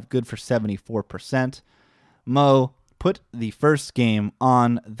top 5. Good for 74%. Mo, put the first game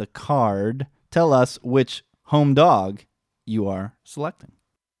on the card. Tell us which home dog you are selecting.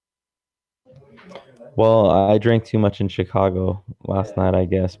 Well, I drank too much in Chicago last night, I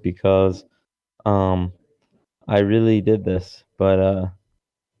guess, because I really did this. But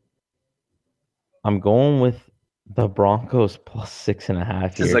I'm going with the Broncos plus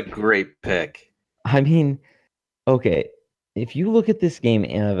 6.5 This is here. a great pick. I mean, okay, if you look at this game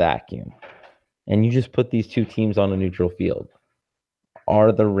in a vacuum and you just put these two teams on a neutral field,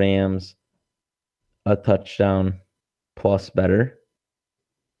 are the Rams a touchdown plus better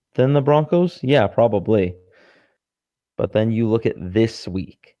than the Broncos? Yeah, probably. But then you look at this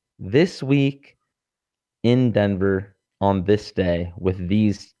week. This week in Denver on this day with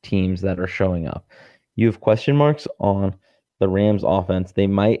these teams that are showing up. You have question marks on the Rams offense. They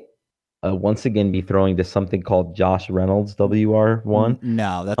might once again be throwing to something called Josh Reynolds, WR1.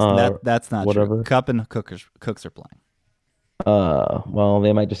 No, that's not whatever. true. Cup and Cooks are playing. Well,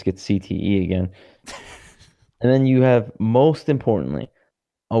 they might just get CTE again. And then you have, most importantly,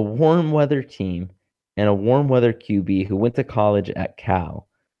 a warm weather team and a warm weather QB who went to college at Cal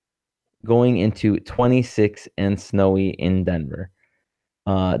going into 26 and snowy in Denver.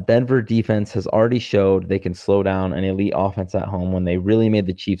 Denver defense has already showed they can slow down an elite offense at home when they really made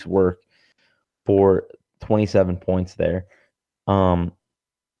the Chiefs work for 27 points there.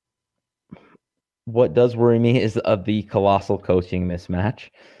 What does worry me is of the colossal coaching mismatch.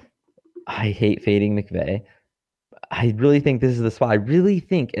 I hate fading McVay. I really think this is the spot. I really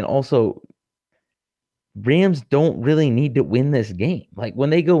think, and also, Rams don't really need to win this game. Like, when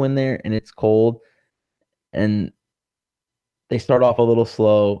they go in there and it's cold and they start off a little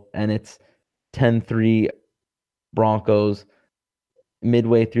slow and it's 10-3 Broncos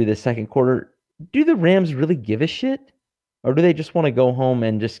midway through the second quarter, do the Rams really give a shit? Or do they just want to go home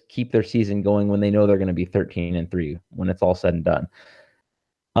and just keep their season going when they know they're going to be 13-3 when it's all said and done?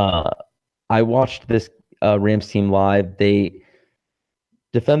 I watched this Rams team live. They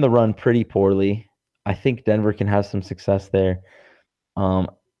defend the run pretty poorly. I think Denver can have some success there. I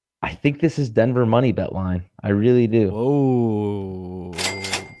think this is Denver money bet line. I really do. Whoa.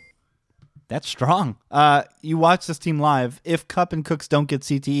 That's strong. You watch this team live. If Kupp and Cooks don't get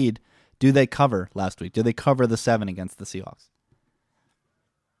CTE'd, do they cover last week? Do they cover the 7 against the Seahawks?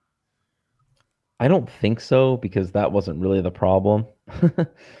 I don't think so, because that wasn't really the problem.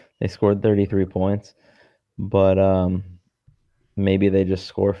 They scored 33 points. But maybe they just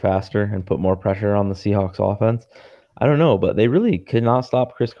score faster and put more pressure on the Seahawks offense. I don't know, but they really could not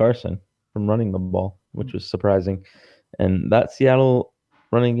stop Chris Carson from running the ball, which was surprising. And that Seattle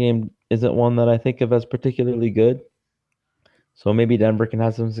running game isn't one that I think of as particularly good. So maybe Denver can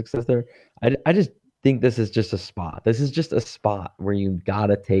have some success there. I just think this is just a spot. This is just a spot where you got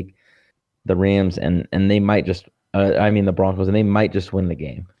to take the Rams and they might just, the Broncos, and they might just win the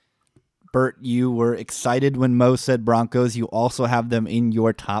game. Bert, you were excited when Mo said Broncos. You also have them in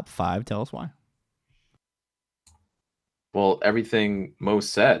your top 5. Tell us why. Well, everything Mo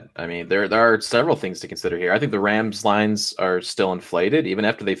said. I mean, there are several things to consider here. I think the Rams lines are still inflated. Even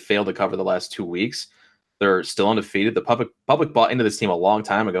after they failed to cover the last 2 weeks, they're still undefeated. The public bought into this team a long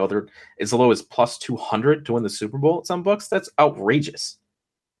time ago. They're as low as plus 200 to win the Super Bowl at some books. That's outrageous.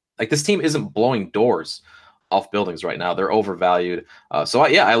 Like, this team isn't blowing doors off buildings right now. They're overvalued.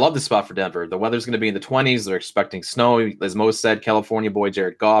 I love this spot for Denver. The weather's going to be in the 20s. They're expecting snow. As Mo said, California boy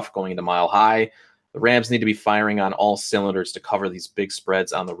Jared Goff going into Mile High. The Rams need to be firing on all cylinders to cover these big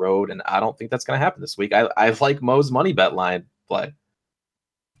spreads on the road, and I don't think that's going to happen this week. I like Mo's money bet line play.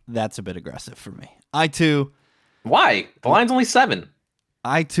 That's a bit aggressive for me. I, too. Why? The line's only 7.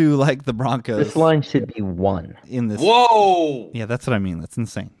 I, too, like the Broncos. This line should be 1. In this. Whoa! Yeah, that's what I mean. That's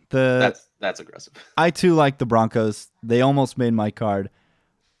insane. That's aggressive. I, too, like the Broncos. They almost made my card.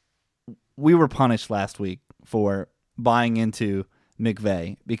 we were punished last week for buying into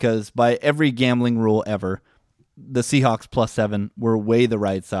McVay because by every gambling rule ever, the Seahawks +7 were way the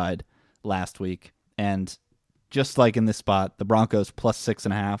right side last week. And just like in this spot, the Broncos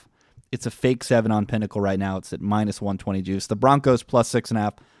 +6.5. It's a fake 7 on Pinnacle right now. It's at -120 juice. The Broncos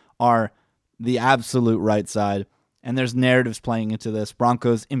 +6.5 are the absolute right side. And there's narratives playing into this.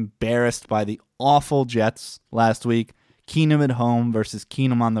 Broncos embarrassed by the awful Jets last week. Keenum at home versus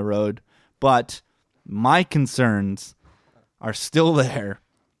Keenum on the road. But my concerns are still there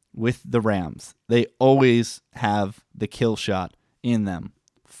with the Rams. They always have the kill shot in them.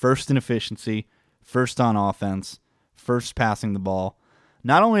 First in efficiency, first on offense, first passing the ball.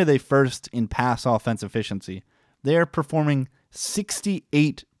 Not only are they first in pass offense efficiency, they are performing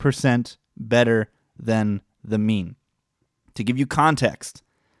 68% better than the mean. To give you context,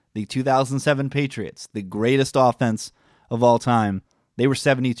 the 2007 Patriots, the greatest offense of all time, they were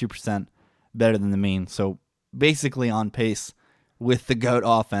 72% better than the mean. So basically on pace with the GOAT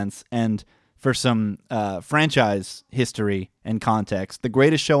offense. And for some franchise history and context, the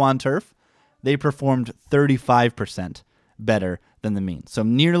greatest show on turf, they performed 35% better than the mean. So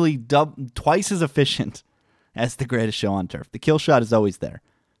nearly twice as efficient as the greatest show on turf. The kill shot is always there.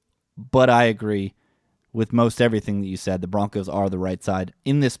 But I agree with most everything that you said. The Broncos are the right side.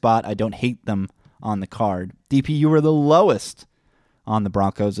 In this spot, I don't hate them on the card. DP, you were the lowest on the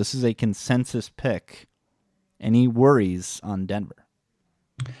Broncos. This is a consensus pick. Any worries on Denver?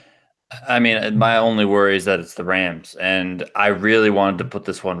 I mean, my only worry is that it's the Rams, and I really wanted to put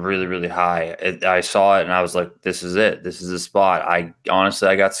this one really, really high. I saw it, and I was like, "This is it. This is the spot." I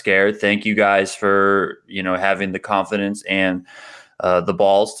got scared. Thank you guys for having the confidence and the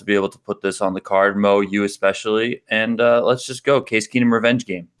balls to be able to put this on the card. Mo, you especially, and let's just go. Case Keenum revenge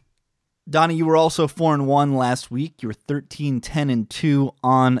game. Donnie, you were also 4-1 last week. You were 13-10-2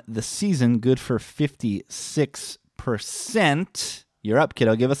 on the season. Good for 56%. You're up,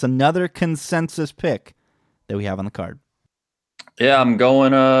 kiddo. Give us another consensus pick that we have on the card. Yeah, I'm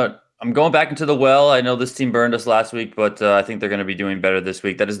going back into the well. I know this team burned us last week, but I think they're going to be doing better this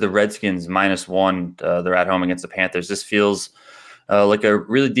week. That is the Redskins -1. They're at home against the Panthers. This feels like a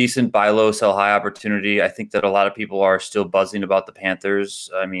really decent buy low, sell high opportunity. I think that a lot of people are still buzzing about the Panthers.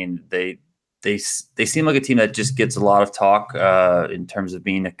 I mean, they seem like a team that just gets a lot of talk in terms of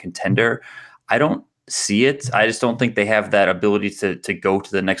being a contender. I don't see it. I just don't think they have that ability to go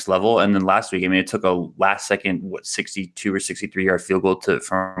to the next level. And then last week, I mean, it took a last second, 62 or 63 yard field goal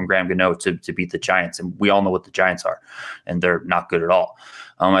from Graham Gano to beat the Giants. And we all know what the Giants are, and they're not good at all.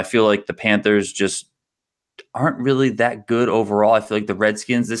 I feel like the Panthers just aren't really that good overall. I feel like the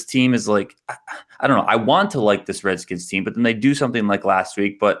Redskins, this team is like, I don't know. I want to like this Redskins team, but then they do something like last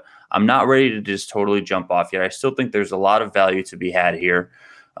week, but I'm not ready to just totally jump off yet. I still think there's a lot of value to be had here.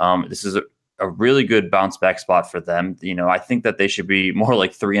 This is a really good bounce back spot for them. I think that they should be more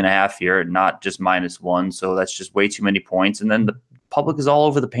like 3.5 here, not just -1. So that's just way too many points. And then the public is all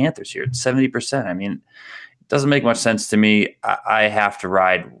over the Panthers here. It's 70%. I mean, it doesn't make much sense to me. I have to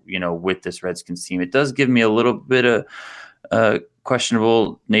ride, with this Redskins team. It does give me a little bit of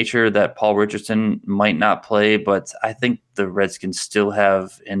questionable nature that Paul Richardson might not play, but I think the Redskins still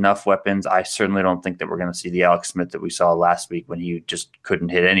have enough weapons. I certainly don't think that we're going to see the Alex Smith that we saw last week when he just couldn't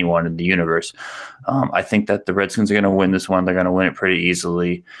hit anyone in the universe. I think that the Redskins are going to win this one. They're going to win it pretty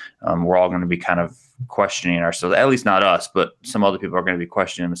easily. We're all going to be kind of questioning ourselves, at least not us, but some other people are going to be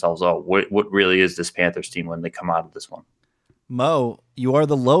questioning themselves. Oh, what really is this Panthers team when they come out of this one? Mo, you are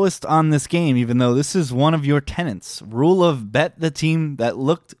the lowest on this game, even though this is one of your tenets. Rule of bet the team that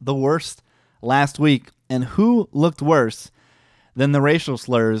looked the worst last week. And who looked worse than the racial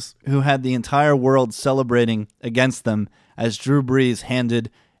slurs who had the entire world celebrating against them as Drew Brees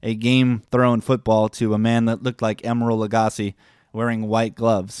handed a game-thrown football to a man that looked like Emeril Lagasse wearing white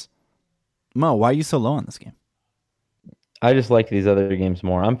gloves? Mo, why are you so low on this game? I just like these other games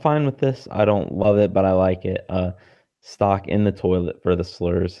more. I'm fine with this. I don't love it, but I like it. Stock in the toilet for the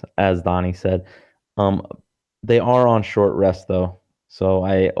slurs, as Donnie said. They are on short rest, though, so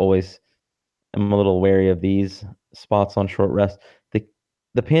I always am a little wary of these spots on short rest.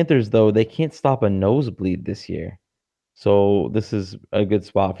 The Panthers, though, they can't stop a nosebleed this year, so this is a good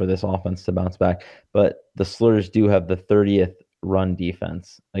spot for this offense to bounce back. But the slurs do have the 30th run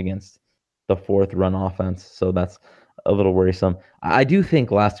defense against the 4th run offense, so that's a little worrisome. I do think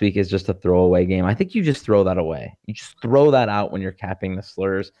last week is just a throwaway game. I think you just throw that away. You just throw that out when you're capping the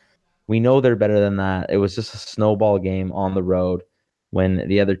slurs. We know they're better than that. It was just a snowball game on the road when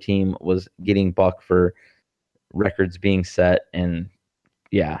the other team was getting buck for records being set. And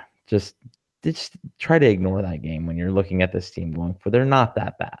yeah, just try to ignore that game when you're looking at this team going for they're not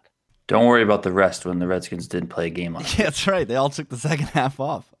that bad. Don't worry about the rest when the Redskins didn't play a game on. Yeah, that's right. They all took the second half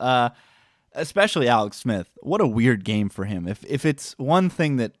off. Especially Alex Smith. What a weird game for him. If it's one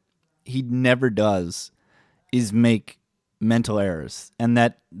thing that he never does is make mental errors. And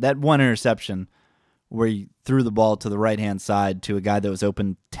that one interception where he threw the ball to the right-hand side to a guy that was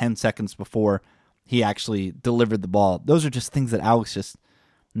open 10 seconds before he actually delivered the ball. Those are just things that Alex just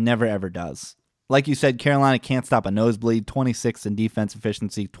never, ever does. Like you said, Carolina can't stop a nosebleed, 26th in defense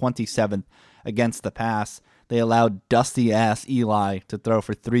efficiency, 27th against the pass. They allowed dusty-ass Eli to throw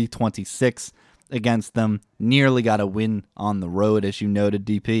for 326 against them. Nearly got a win on the road, as you noted,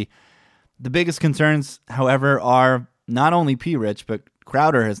 DP. The biggest concerns, however, are not only P-Rich, but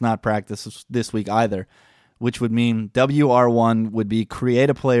Crowder has not practiced this week either, which would mean WR1 would be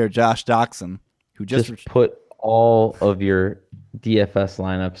creative player Josh Doxson, who just put all of your DFS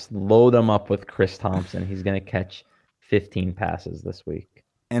lineups, load them up with Chris Thompson. He's going to catch 15 passes this week.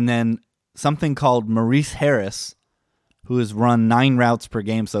 And then something called Maurice Harris, who has run 9 routes per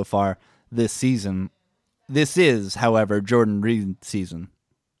game so far this season. This is, however, Jordan Reed's season.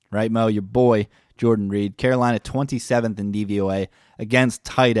 Right, Mo? Your boy, Jordan Reed. Carolina 27th in DVOA against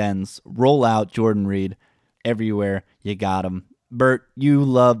tight ends. Roll out Jordan Reed everywhere you got him. Bert, you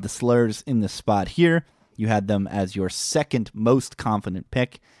love the slurs in the spot here. You had them as your second most confident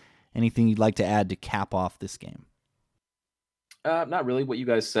pick. Anything you'd like to add to cap off this game? Not really what you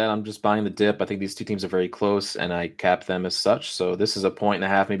guys said. I'm just buying the dip. I think these two teams are very close, and I cap them as such. So this is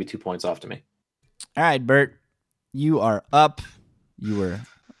 1.5, maybe 2 points off to me. All right, Bert, you are up. You were...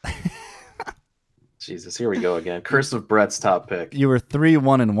 Jesus, here we go again. Curse of Brett's top pick. You were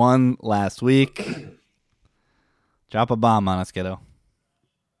 3-1-1 last week. Drop a bomb on us, kiddo.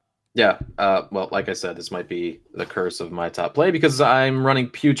 Yeah, well, like I said, this might be the curse of my top play because I'm running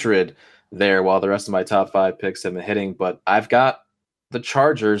putrid there while the rest of my top 5 picks have been hitting. But I've got the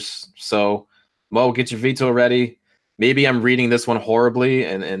Chargers, so Mo, get your veto ready. Maybe I'm reading this one horribly,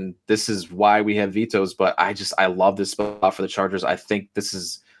 and this is why we have vetoes. But I love this spot for the Chargers. I think this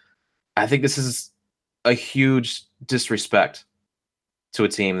is a huge disrespect to a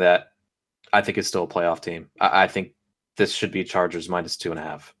team that I think is still a playoff team. I think this should be Chargers minus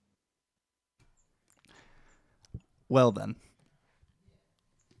 2.5. Well then.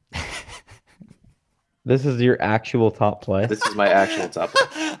 This is your actual top play. This is my actual top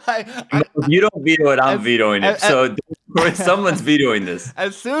play. If you don't veto it, I'm vetoing it. So someone's vetoing this.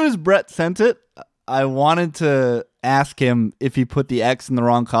 As soon as Brett sent it, I wanted to ask him if he put the X in the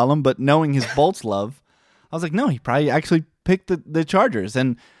wrong column, but knowing his Bolts love, I was like, no, he probably actually picked the Chargers.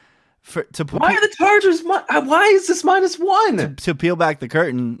 And why are the Chargers? Why is this -1? To peel back the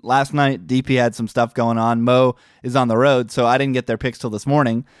curtain, last night DP had some stuff going on. Mo is on the road, so I didn't get their picks till this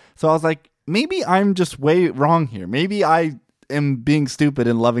morning. So I was like, maybe I'm just way wrong here. Maybe I am being stupid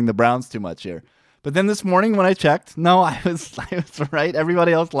and loving the Browns too much here. But then this morning when I checked, no, I was right.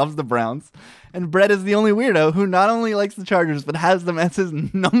 Everybody else loves the Browns. And Brett is the only weirdo who not only likes the Chargers, but has them as his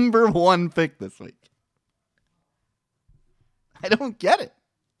number 1 pick this week. I don't get it.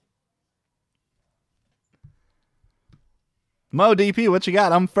 Mo, DP, what you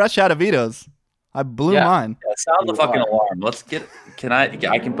got? I'm fresh out of vetoes. I blew mine. Yeah, sound the fucking alarm. Let's get.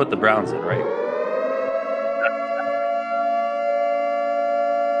 I can put the Browns in, right?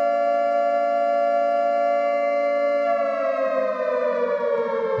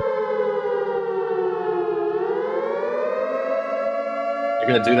 You're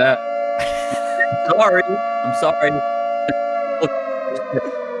gonna do that? I'm sorry. Look,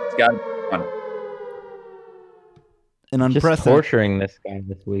 it's got one. Just torturing this guy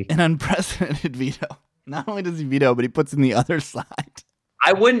this week. An unprecedented veto. Not only does he veto, but he puts in the other side.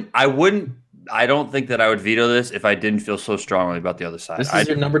 I don't think that I would veto this if I didn't feel so strongly about the other side. This is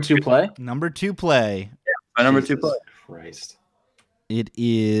your number 2 play? Number 2 play. Yeah, my number 2 play. Christ. It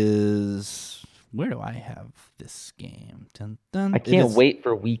is... Where do I have this game? Dun, dun. I can't wait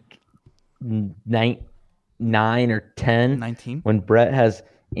for week 9 or 10. 19. When Brett has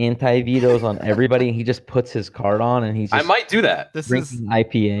anti-vetoes on everybody and he just puts his card on and he's just I might do that. This drinking is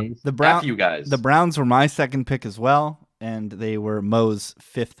IPAs. F you guys. The Browns were my second pick as well, and they were Mo's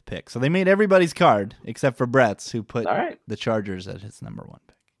 5th pick. So they made everybody's card except for Brett's, who put the Chargers at his number 1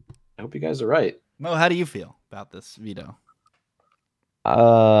 pick. I hope you guys are right. Mo, how do you feel about this veto?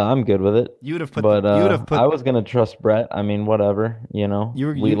 I'm good with it. You would have put. I was gonna trust Brett. I mean, whatever. You know,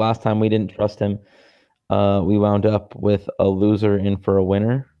 last time we didn't trust him. We wound up with a loser in for a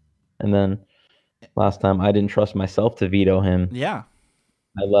winner, and then last time I didn't trust myself to veto him. Yeah,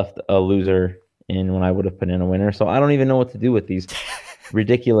 I left a loser in when I would have put in a winner. So I don't even know what to do with these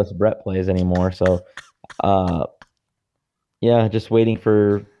ridiculous Brett plays anymore. So, yeah, just waiting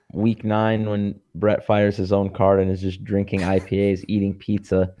for week 9 when Brett fires his own card and is just drinking IPAs, eating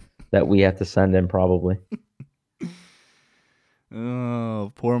pizza that we have to send him probably.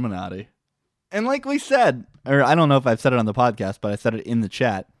 Oh, poor Minotti. And like we said, or I don't know if I've said it on the podcast, but I said it in the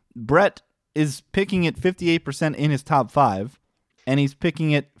chat. Brett is picking it 58% in his top 5, and he's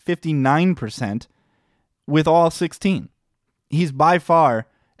picking it 59% with all 16. He's by far,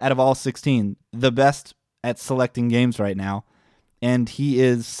 out of all 16, the best at selecting games right now, and he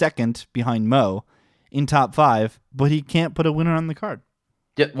is second behind Mo in top 5, but he can't put a winner on the card.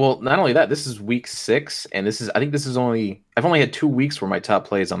 Yeah, well, not only that, this is week 6, and I've only had 2 weeks where my top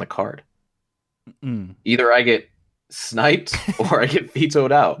play is on the card. Either I get sniped or I get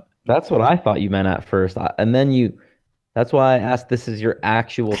vetoed out. That's what I thought you meant at first. And then that's why I asked, this is your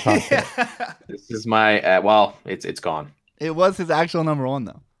actual top pick. This is my, it's gone. It was his actual number 1,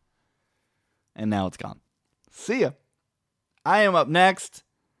 though. And now it's gone. See ya. I am up next.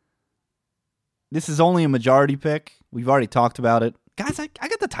 This is only a majority pick. We've already talked about it. Guys, I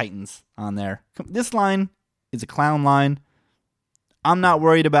got the Titans on there. This line is a clown line. I'm not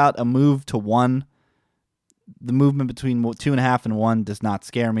worried about a move to 1. The movement between 2.5 and 1 does not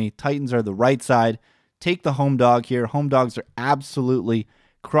scare me. Titans are the right side. Take the home dog here. Home dogs are absolutely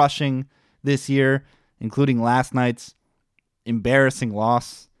crushing this year, including last night's embarrassing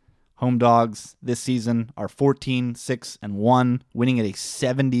loss. Home dogs this season are 14-6-1, winning at a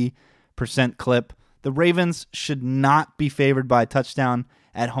 70% clip. The Ravens should not be favored by a touchdown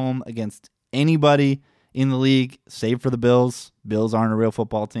at home against anybody in the league, save for the Bills. Bills aren't a real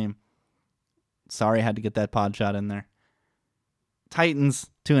football team. Sorry I had to get that pod shot in there. Titans,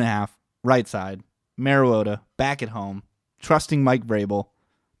 2.5, right side. Mariota, back at home. Trusting Mike Vrabel.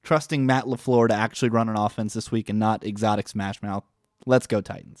 Trusting Matt LaFleur to actually run an offense this week and not exotic smash mouth. Let's go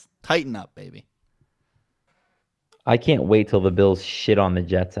Titans. Tighten up, baby. I can't wait till the Bills shit on the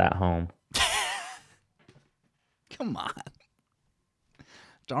Jets at home. Come on.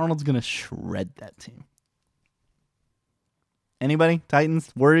 Darnold's going to shred that team. Anybody?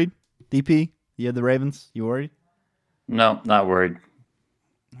 Titans? Worried? DP? You had the Ravens? You worried? No, not worried.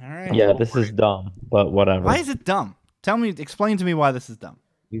 All right. Yeah, this is dumb, but whatever. Why is it dumb? Explain to me why this is dumb.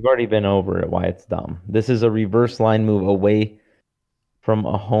 We've already been over it, why it's dumb. This is a reverse line move away from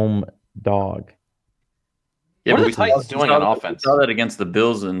a home dog. Yeah, what are the Titans doing on offense? We saw that against the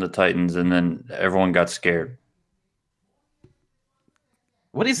Bills and the Titans, and then everyone got scared.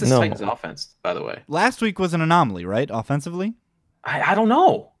 What is this Titans offense, by the way? Last week was an anomaly, right? Offensively? I don't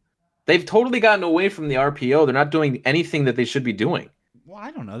know. They've totally gotten away from the RPO. They're not doing anything that they should be doing. Well,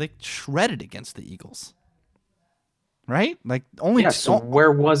 I don't know. They shredded against the Eagles. Right? Like only. Yeah, so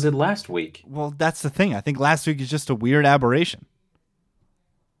where was it last week? Well, that's the thing. I think last week is just a weird aberration.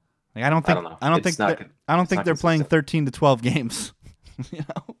 Like I don't think they're playing 13 to 12 games. You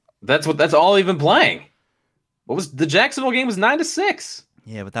know? That's all they've been playing. What was the Jacksonville game was 9-6.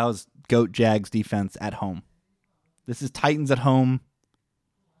 Yeah, but that was GOAT Jags defense at home. This is Titans at home.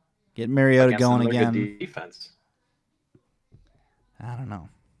 Get Mariota going again. Defense. I don't know.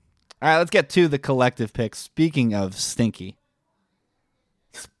 All right, let's get to the collective picks. Speaking of stinky.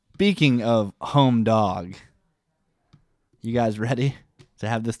 Speaking of home dog. You guys ready to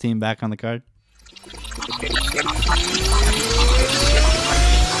have this team back on the card?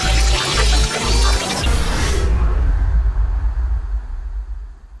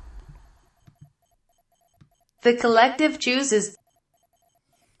 The collective chooses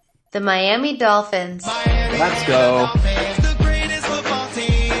the Miami Dolphins. Let's go.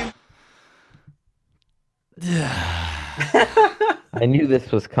 I knew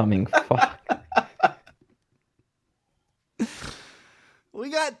this was coming. Fuck. We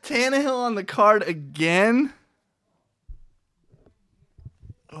got Tannehill on the card again.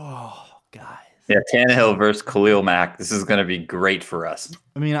 Oh, guys. Yeah, Tannehill versus Khalil Mack. This is going to be great for us.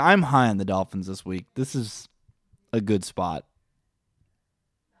 I mean, I'm high on the Dolphins this week. This is a good spot.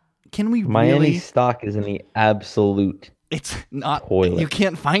 Can we Miami stock is in the absolute It's not. toilet. You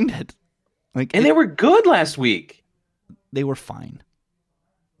can't find it. And they were good last week. They were fine.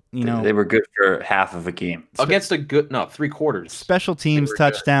 You know, They were good for half of a game. Against a good, 3 quarters. special teams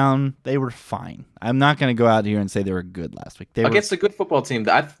touchdown. They were fine. I'm not going to go out here and say they were good last week. Against a good football team.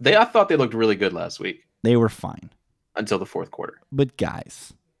 I thought they looked really good last week. They were fine. Until the fourth quarter. But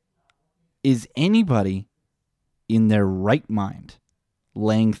guys, is anybody in their right mind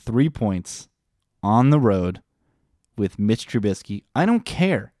laying 3 points on the road with Mitch Trubisky? I don't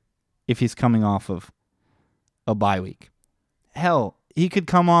care if he's coming off of a bye week. Hell, he could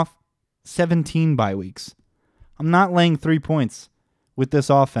come off 17 bye weeks. I'm not laying 3 points with this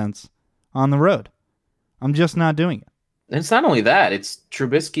offense on the road. I'm just not doing it. And it's not only that, it's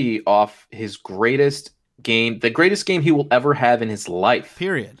Trubisky off his greatest game, the greatest game he will ever have in his life.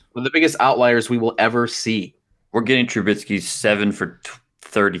 Period. One of the biggest outliers we will ever see. We're getting Trubisky 7 for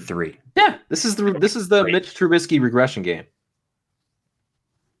 33. Yeah, this is the Mitch Trubisky regression game.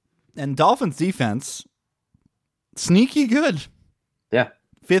 And Dolphins defense, sneaky good. Yeah.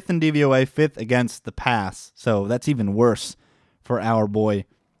 5th in DVOA, 5th against the pass. So that's even worse for our boy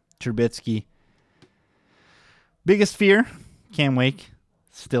Trubisky. Biggest fear, Cam Wake,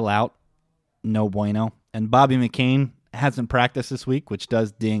 still out. No bueno. And Bobby McCain hasn't practiced this week, which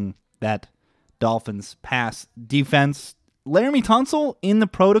does ding that Dolphins pass defense. Laramie Tunsil in the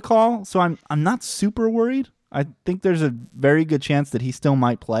protocol, so I'm not super worried. I think there's a very good chance that he still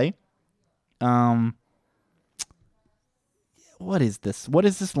might play. What is this? What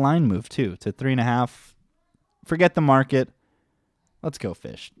is this line move to 3.5? Forget the market. Let's go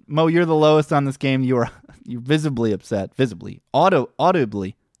fish. Mo, you're the lowest on this game. You're visibly upset.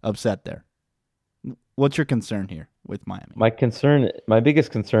 Audibly upset there. What's your concern here with Miami? My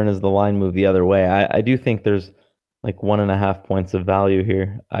biggest concern is the line move the other way. I do think there's like 1.5 points of value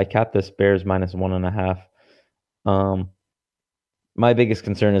here. I capped this Bears minus 1.5. My biggest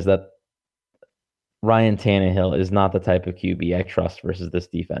concern is that Ryan Tannehill is not the type of QB I trust versus this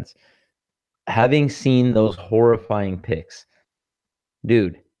defense. Having seen those horrifying picks,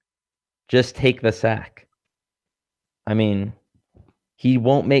 dude, just take the sack. I mean, he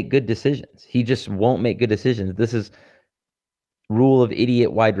won't make good decisions. He just won't make good decisions. This is rule of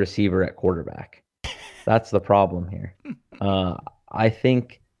idiot wide receiver at quarterback. That's the problem here. I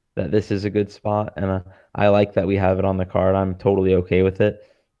think that this is a good spot, and I like that we have it on the card. I'm totally okay with it.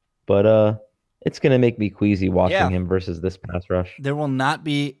 But it's going to make me queasy watching him versus this pass rush. There will not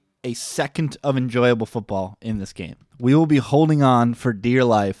be a second of enjoyable football in this game. We will be holding on for dear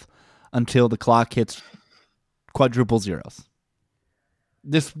life until the clock hits quadruple zeros.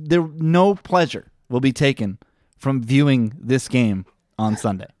 No pleasure will be taken from viewing this game on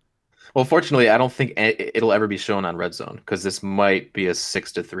Sunday. Well, fortunately, I don't think it'll ever be shown on Red Zone because this might be a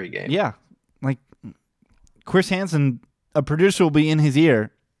 6-3 game. Yeah, like Chris Hansen, a producer will be in his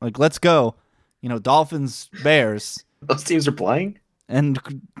ear, like, let's go. Dolphins, Bears. Those teams are playing? And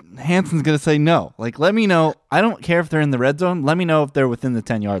Hansen's going to say no. Like, let me know. I don't care if they're in the red zone. Let me know if they're within the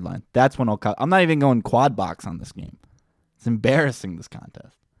 10-yard line. That's when I'll cut. I'm not even going quad box on this game. It's embarrassing, this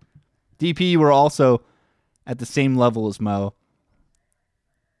contest. DP, we're also at the same level as Mo.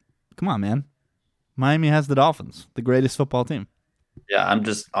 Come on, man. Miami has the Dolphins, the greatest football team. Yeah, I'm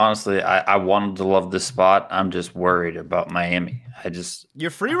just honestly, I wanted to love this spot. I'm just worried about Miami.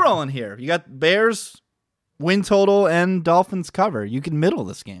 You're free rolling here. You got Bears win total and Dolphins cover. You can middle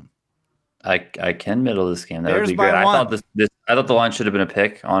this game. I can middle this game. That Bears would be great. by I one. thought the line should have been a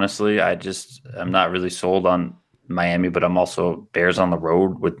pick. Honestly, I'm not really sold on Miami, but I'm also Bears on the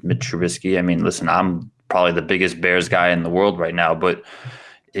road with Mitch Trubisky. I mean, listen, I'm probably the biggest Bears guy in the world right now, but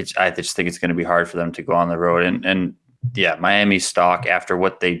I just think it's going to be hard for them to go on the road. And yeah, Miami stock after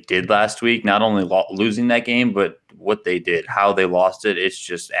what they did last week, not only losing that game, but what they did, how they lost it, it's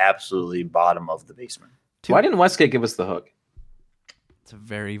just absolutely bottom of the basement. Why didn't Westgate give us the hook? It's a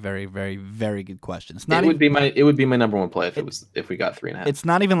very, very, very, very good question. It would be my number one play if we got 3.5. It's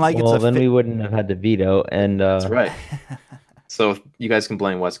not even like well, then we wouldn't have had to veto. And that's right. So you guys can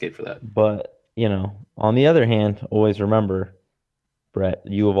blame Westgate for that. But on the other hand, always remember, Brett,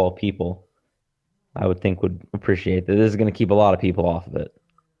 you of all people, I would think would appreciate that. This is going to keep a lot of people off of it.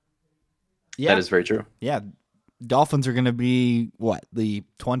 Yeah, that is very true. Yeah, Dolphins are going to be the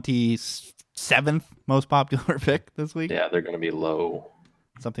 27th most popular pick this week. Yeah, they're going to be low,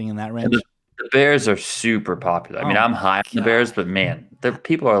 something in that range. The Bears are super popular. I mean, I'm high on the Bears, but man,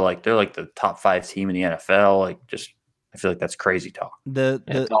 people are they're like the top 5 team in the NFL. I feel like that's crazy talk. The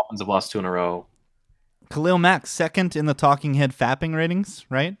Dolphins have lost 2 in a row. Khalil Mack second in the talking head fapping ratings,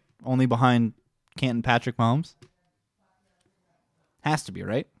 right? Only behind Canton Patrick Mahomes. Has to be,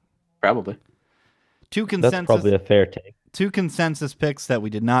 right? Probably. That's probably a fair take. 2 consensus picks that we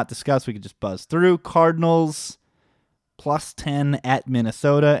did not discuss. We could just buzz through. Cardinals plus 10 at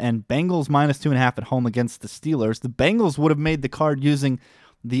Minnesota and Bengals minus 2.5 at home against the Steelers. The Bengals would have made the card using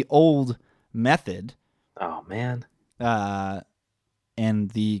the old method. Oh, man.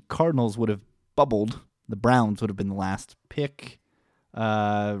 And the Cardinals would have bubbled. The Browns would have been the last pick.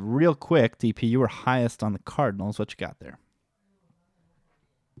 Real quick, DP, you were highest on the Cardinals. What you got there?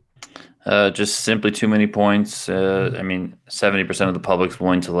 Just simply too many points. 70% of the public's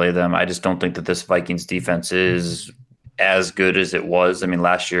willing to lay them. I just don't think that this Vikings defense is as good as it was. I mean,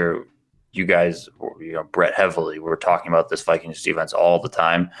 last year, you guys, Brett heavily, were talking about this Vikings defense all the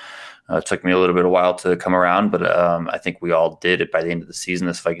time. It took me a little bit of a while to come around, but I think we all did it by the end of the season.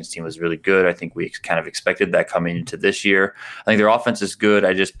 This Vikings team was really good. I think we kind of expected that coming into this year. I think their offense is good.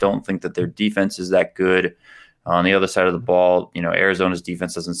 I just don't think that their defense is that good. On the other side of the ball, Arizona's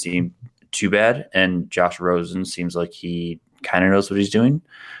defense doesn't seem too bad, and Josh Rosen seems like he kind of knows what he's doing.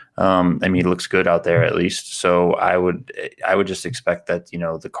 He looks good out there at least. So I would just expect that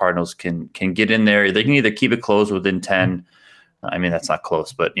the Cardinals can get in there. They can either keep it close within 10. That's not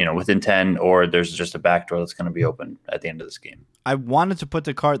close, but within 10, or there's just a backdoor that's going to be open at the end of this game. I wanted to put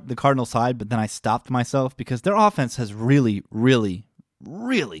the Cardinal side, but then I stopped myself because their offense has really, really,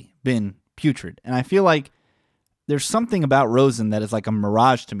 really been putrid, and I feel like there's something about Rosen that is like a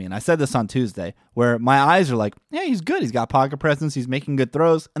mirage to me. And I said this on Tuesday, where my eyes are like, yeah, he's good. He's got pocket presence. He's making good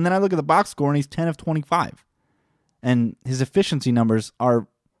throws. And then I look at the box score and he's 10 of 25. And his efficiency numbers are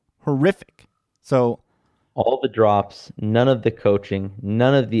horrific. So all the drops, none of the coaching,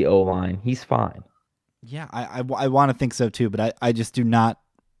 none of the O-line. He's fine. Yeah, I want to think so too, but I just do not.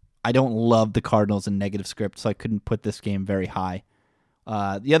 I don't love the Cardinals in negative script, so I couldn't put this game very high.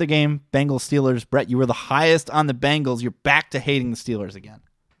 The other game, Bengals-Steelers. Brett, you were the highest on the Bengals. You're back to hating the Steelers again.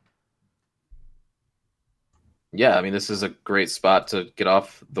 Yeah, this is a great spot to get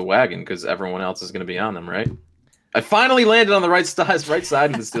off the wagon because everyone else is going to be on them, right? I finally landed on the right side of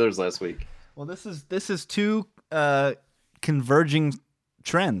the Steelers last week. Well, this is two converging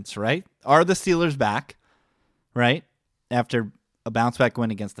trends, right? Are the Steelers back, right? After a bounce-back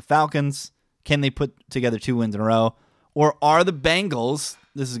win against the Falcons, can they put together 2 wins in a row? Or are the Bengals,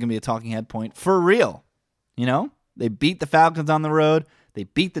 this is going to be a talking head point, for real? They beat the Falcons on the road. They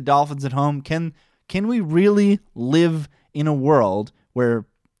beat the Dolphins at home. Can we really live in a world where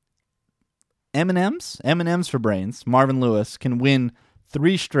M&M's for brains, Marvin Lewis, can win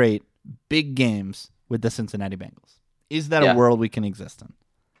 3 straight big games with the Cincinnati Bengals? Is that a world we can exist in?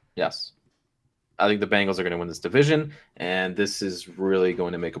 Yes. I think the Bengals are going to win this division, and this is really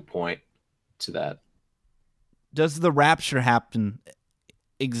going to make a point to that. Does the rapture happen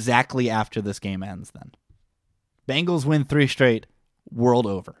exactly after this game ends then? Bengals win 3 straight, world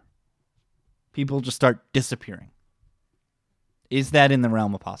over. People just start disappearing. Is that in the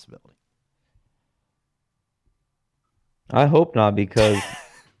realm of possibility? I hope not, because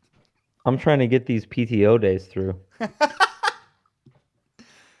I'm trying to get these PTO days through.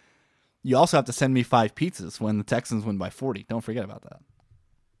 You also have to send me 5 pizzas when the Texans win by 40. Don't forget about that.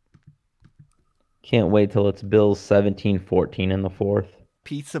 Can't wait till it's Bills 17-14 in the 4th.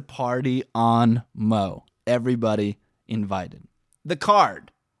 Pizza party on Mo. Everybody invited. The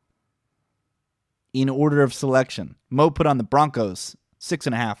card. In order of selection. Mo put on the Broncos,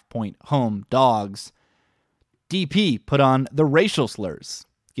 6.5-point home dogs. DP put on the racial slurs,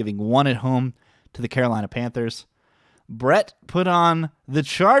 giving 1 at home to the Carolina Panthers. Brett put on the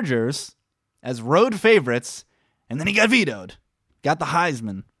Chargers as road favorites, and then he got vetoed. Got the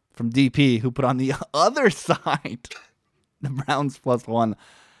Heisman from DP, who put on the other side the Browns +1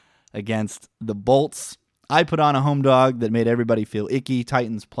 against the Bolts. I put on a home dog that made everybody feel icky,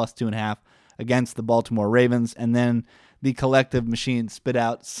 Titans +2.5 against the Baltimore Ravens, and then the collective machine spit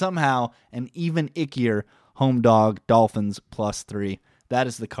out somehow an even ickier home dog, Dolphins +3. That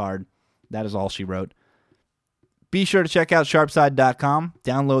is the card. That is all she wrote. Be sure to check out sharpside.com,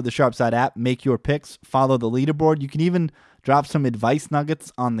 download the Sharpside app, make your picks, follow the leaderboard. You can even drop some advice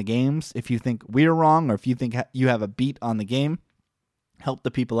nuggets on the games if you think we're wrong or if you think you have a beat on the game. Help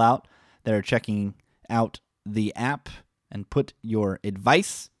the people out that are checking out the app and put your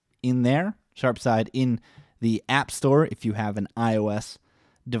advice in there. Sharpside in the App Store if you have an iOS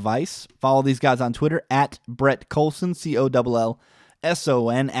device. Follow these guys on Twitter at Brett Colson, COLLSON,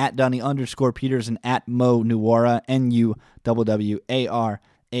 at Dunny_Peters, and at Mo Nuwara, NUWWARAH.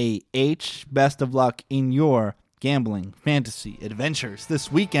 Best of luck in your gambling fantasy adventures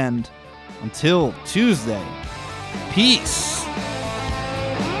this weekend. Until Tuesday, peace.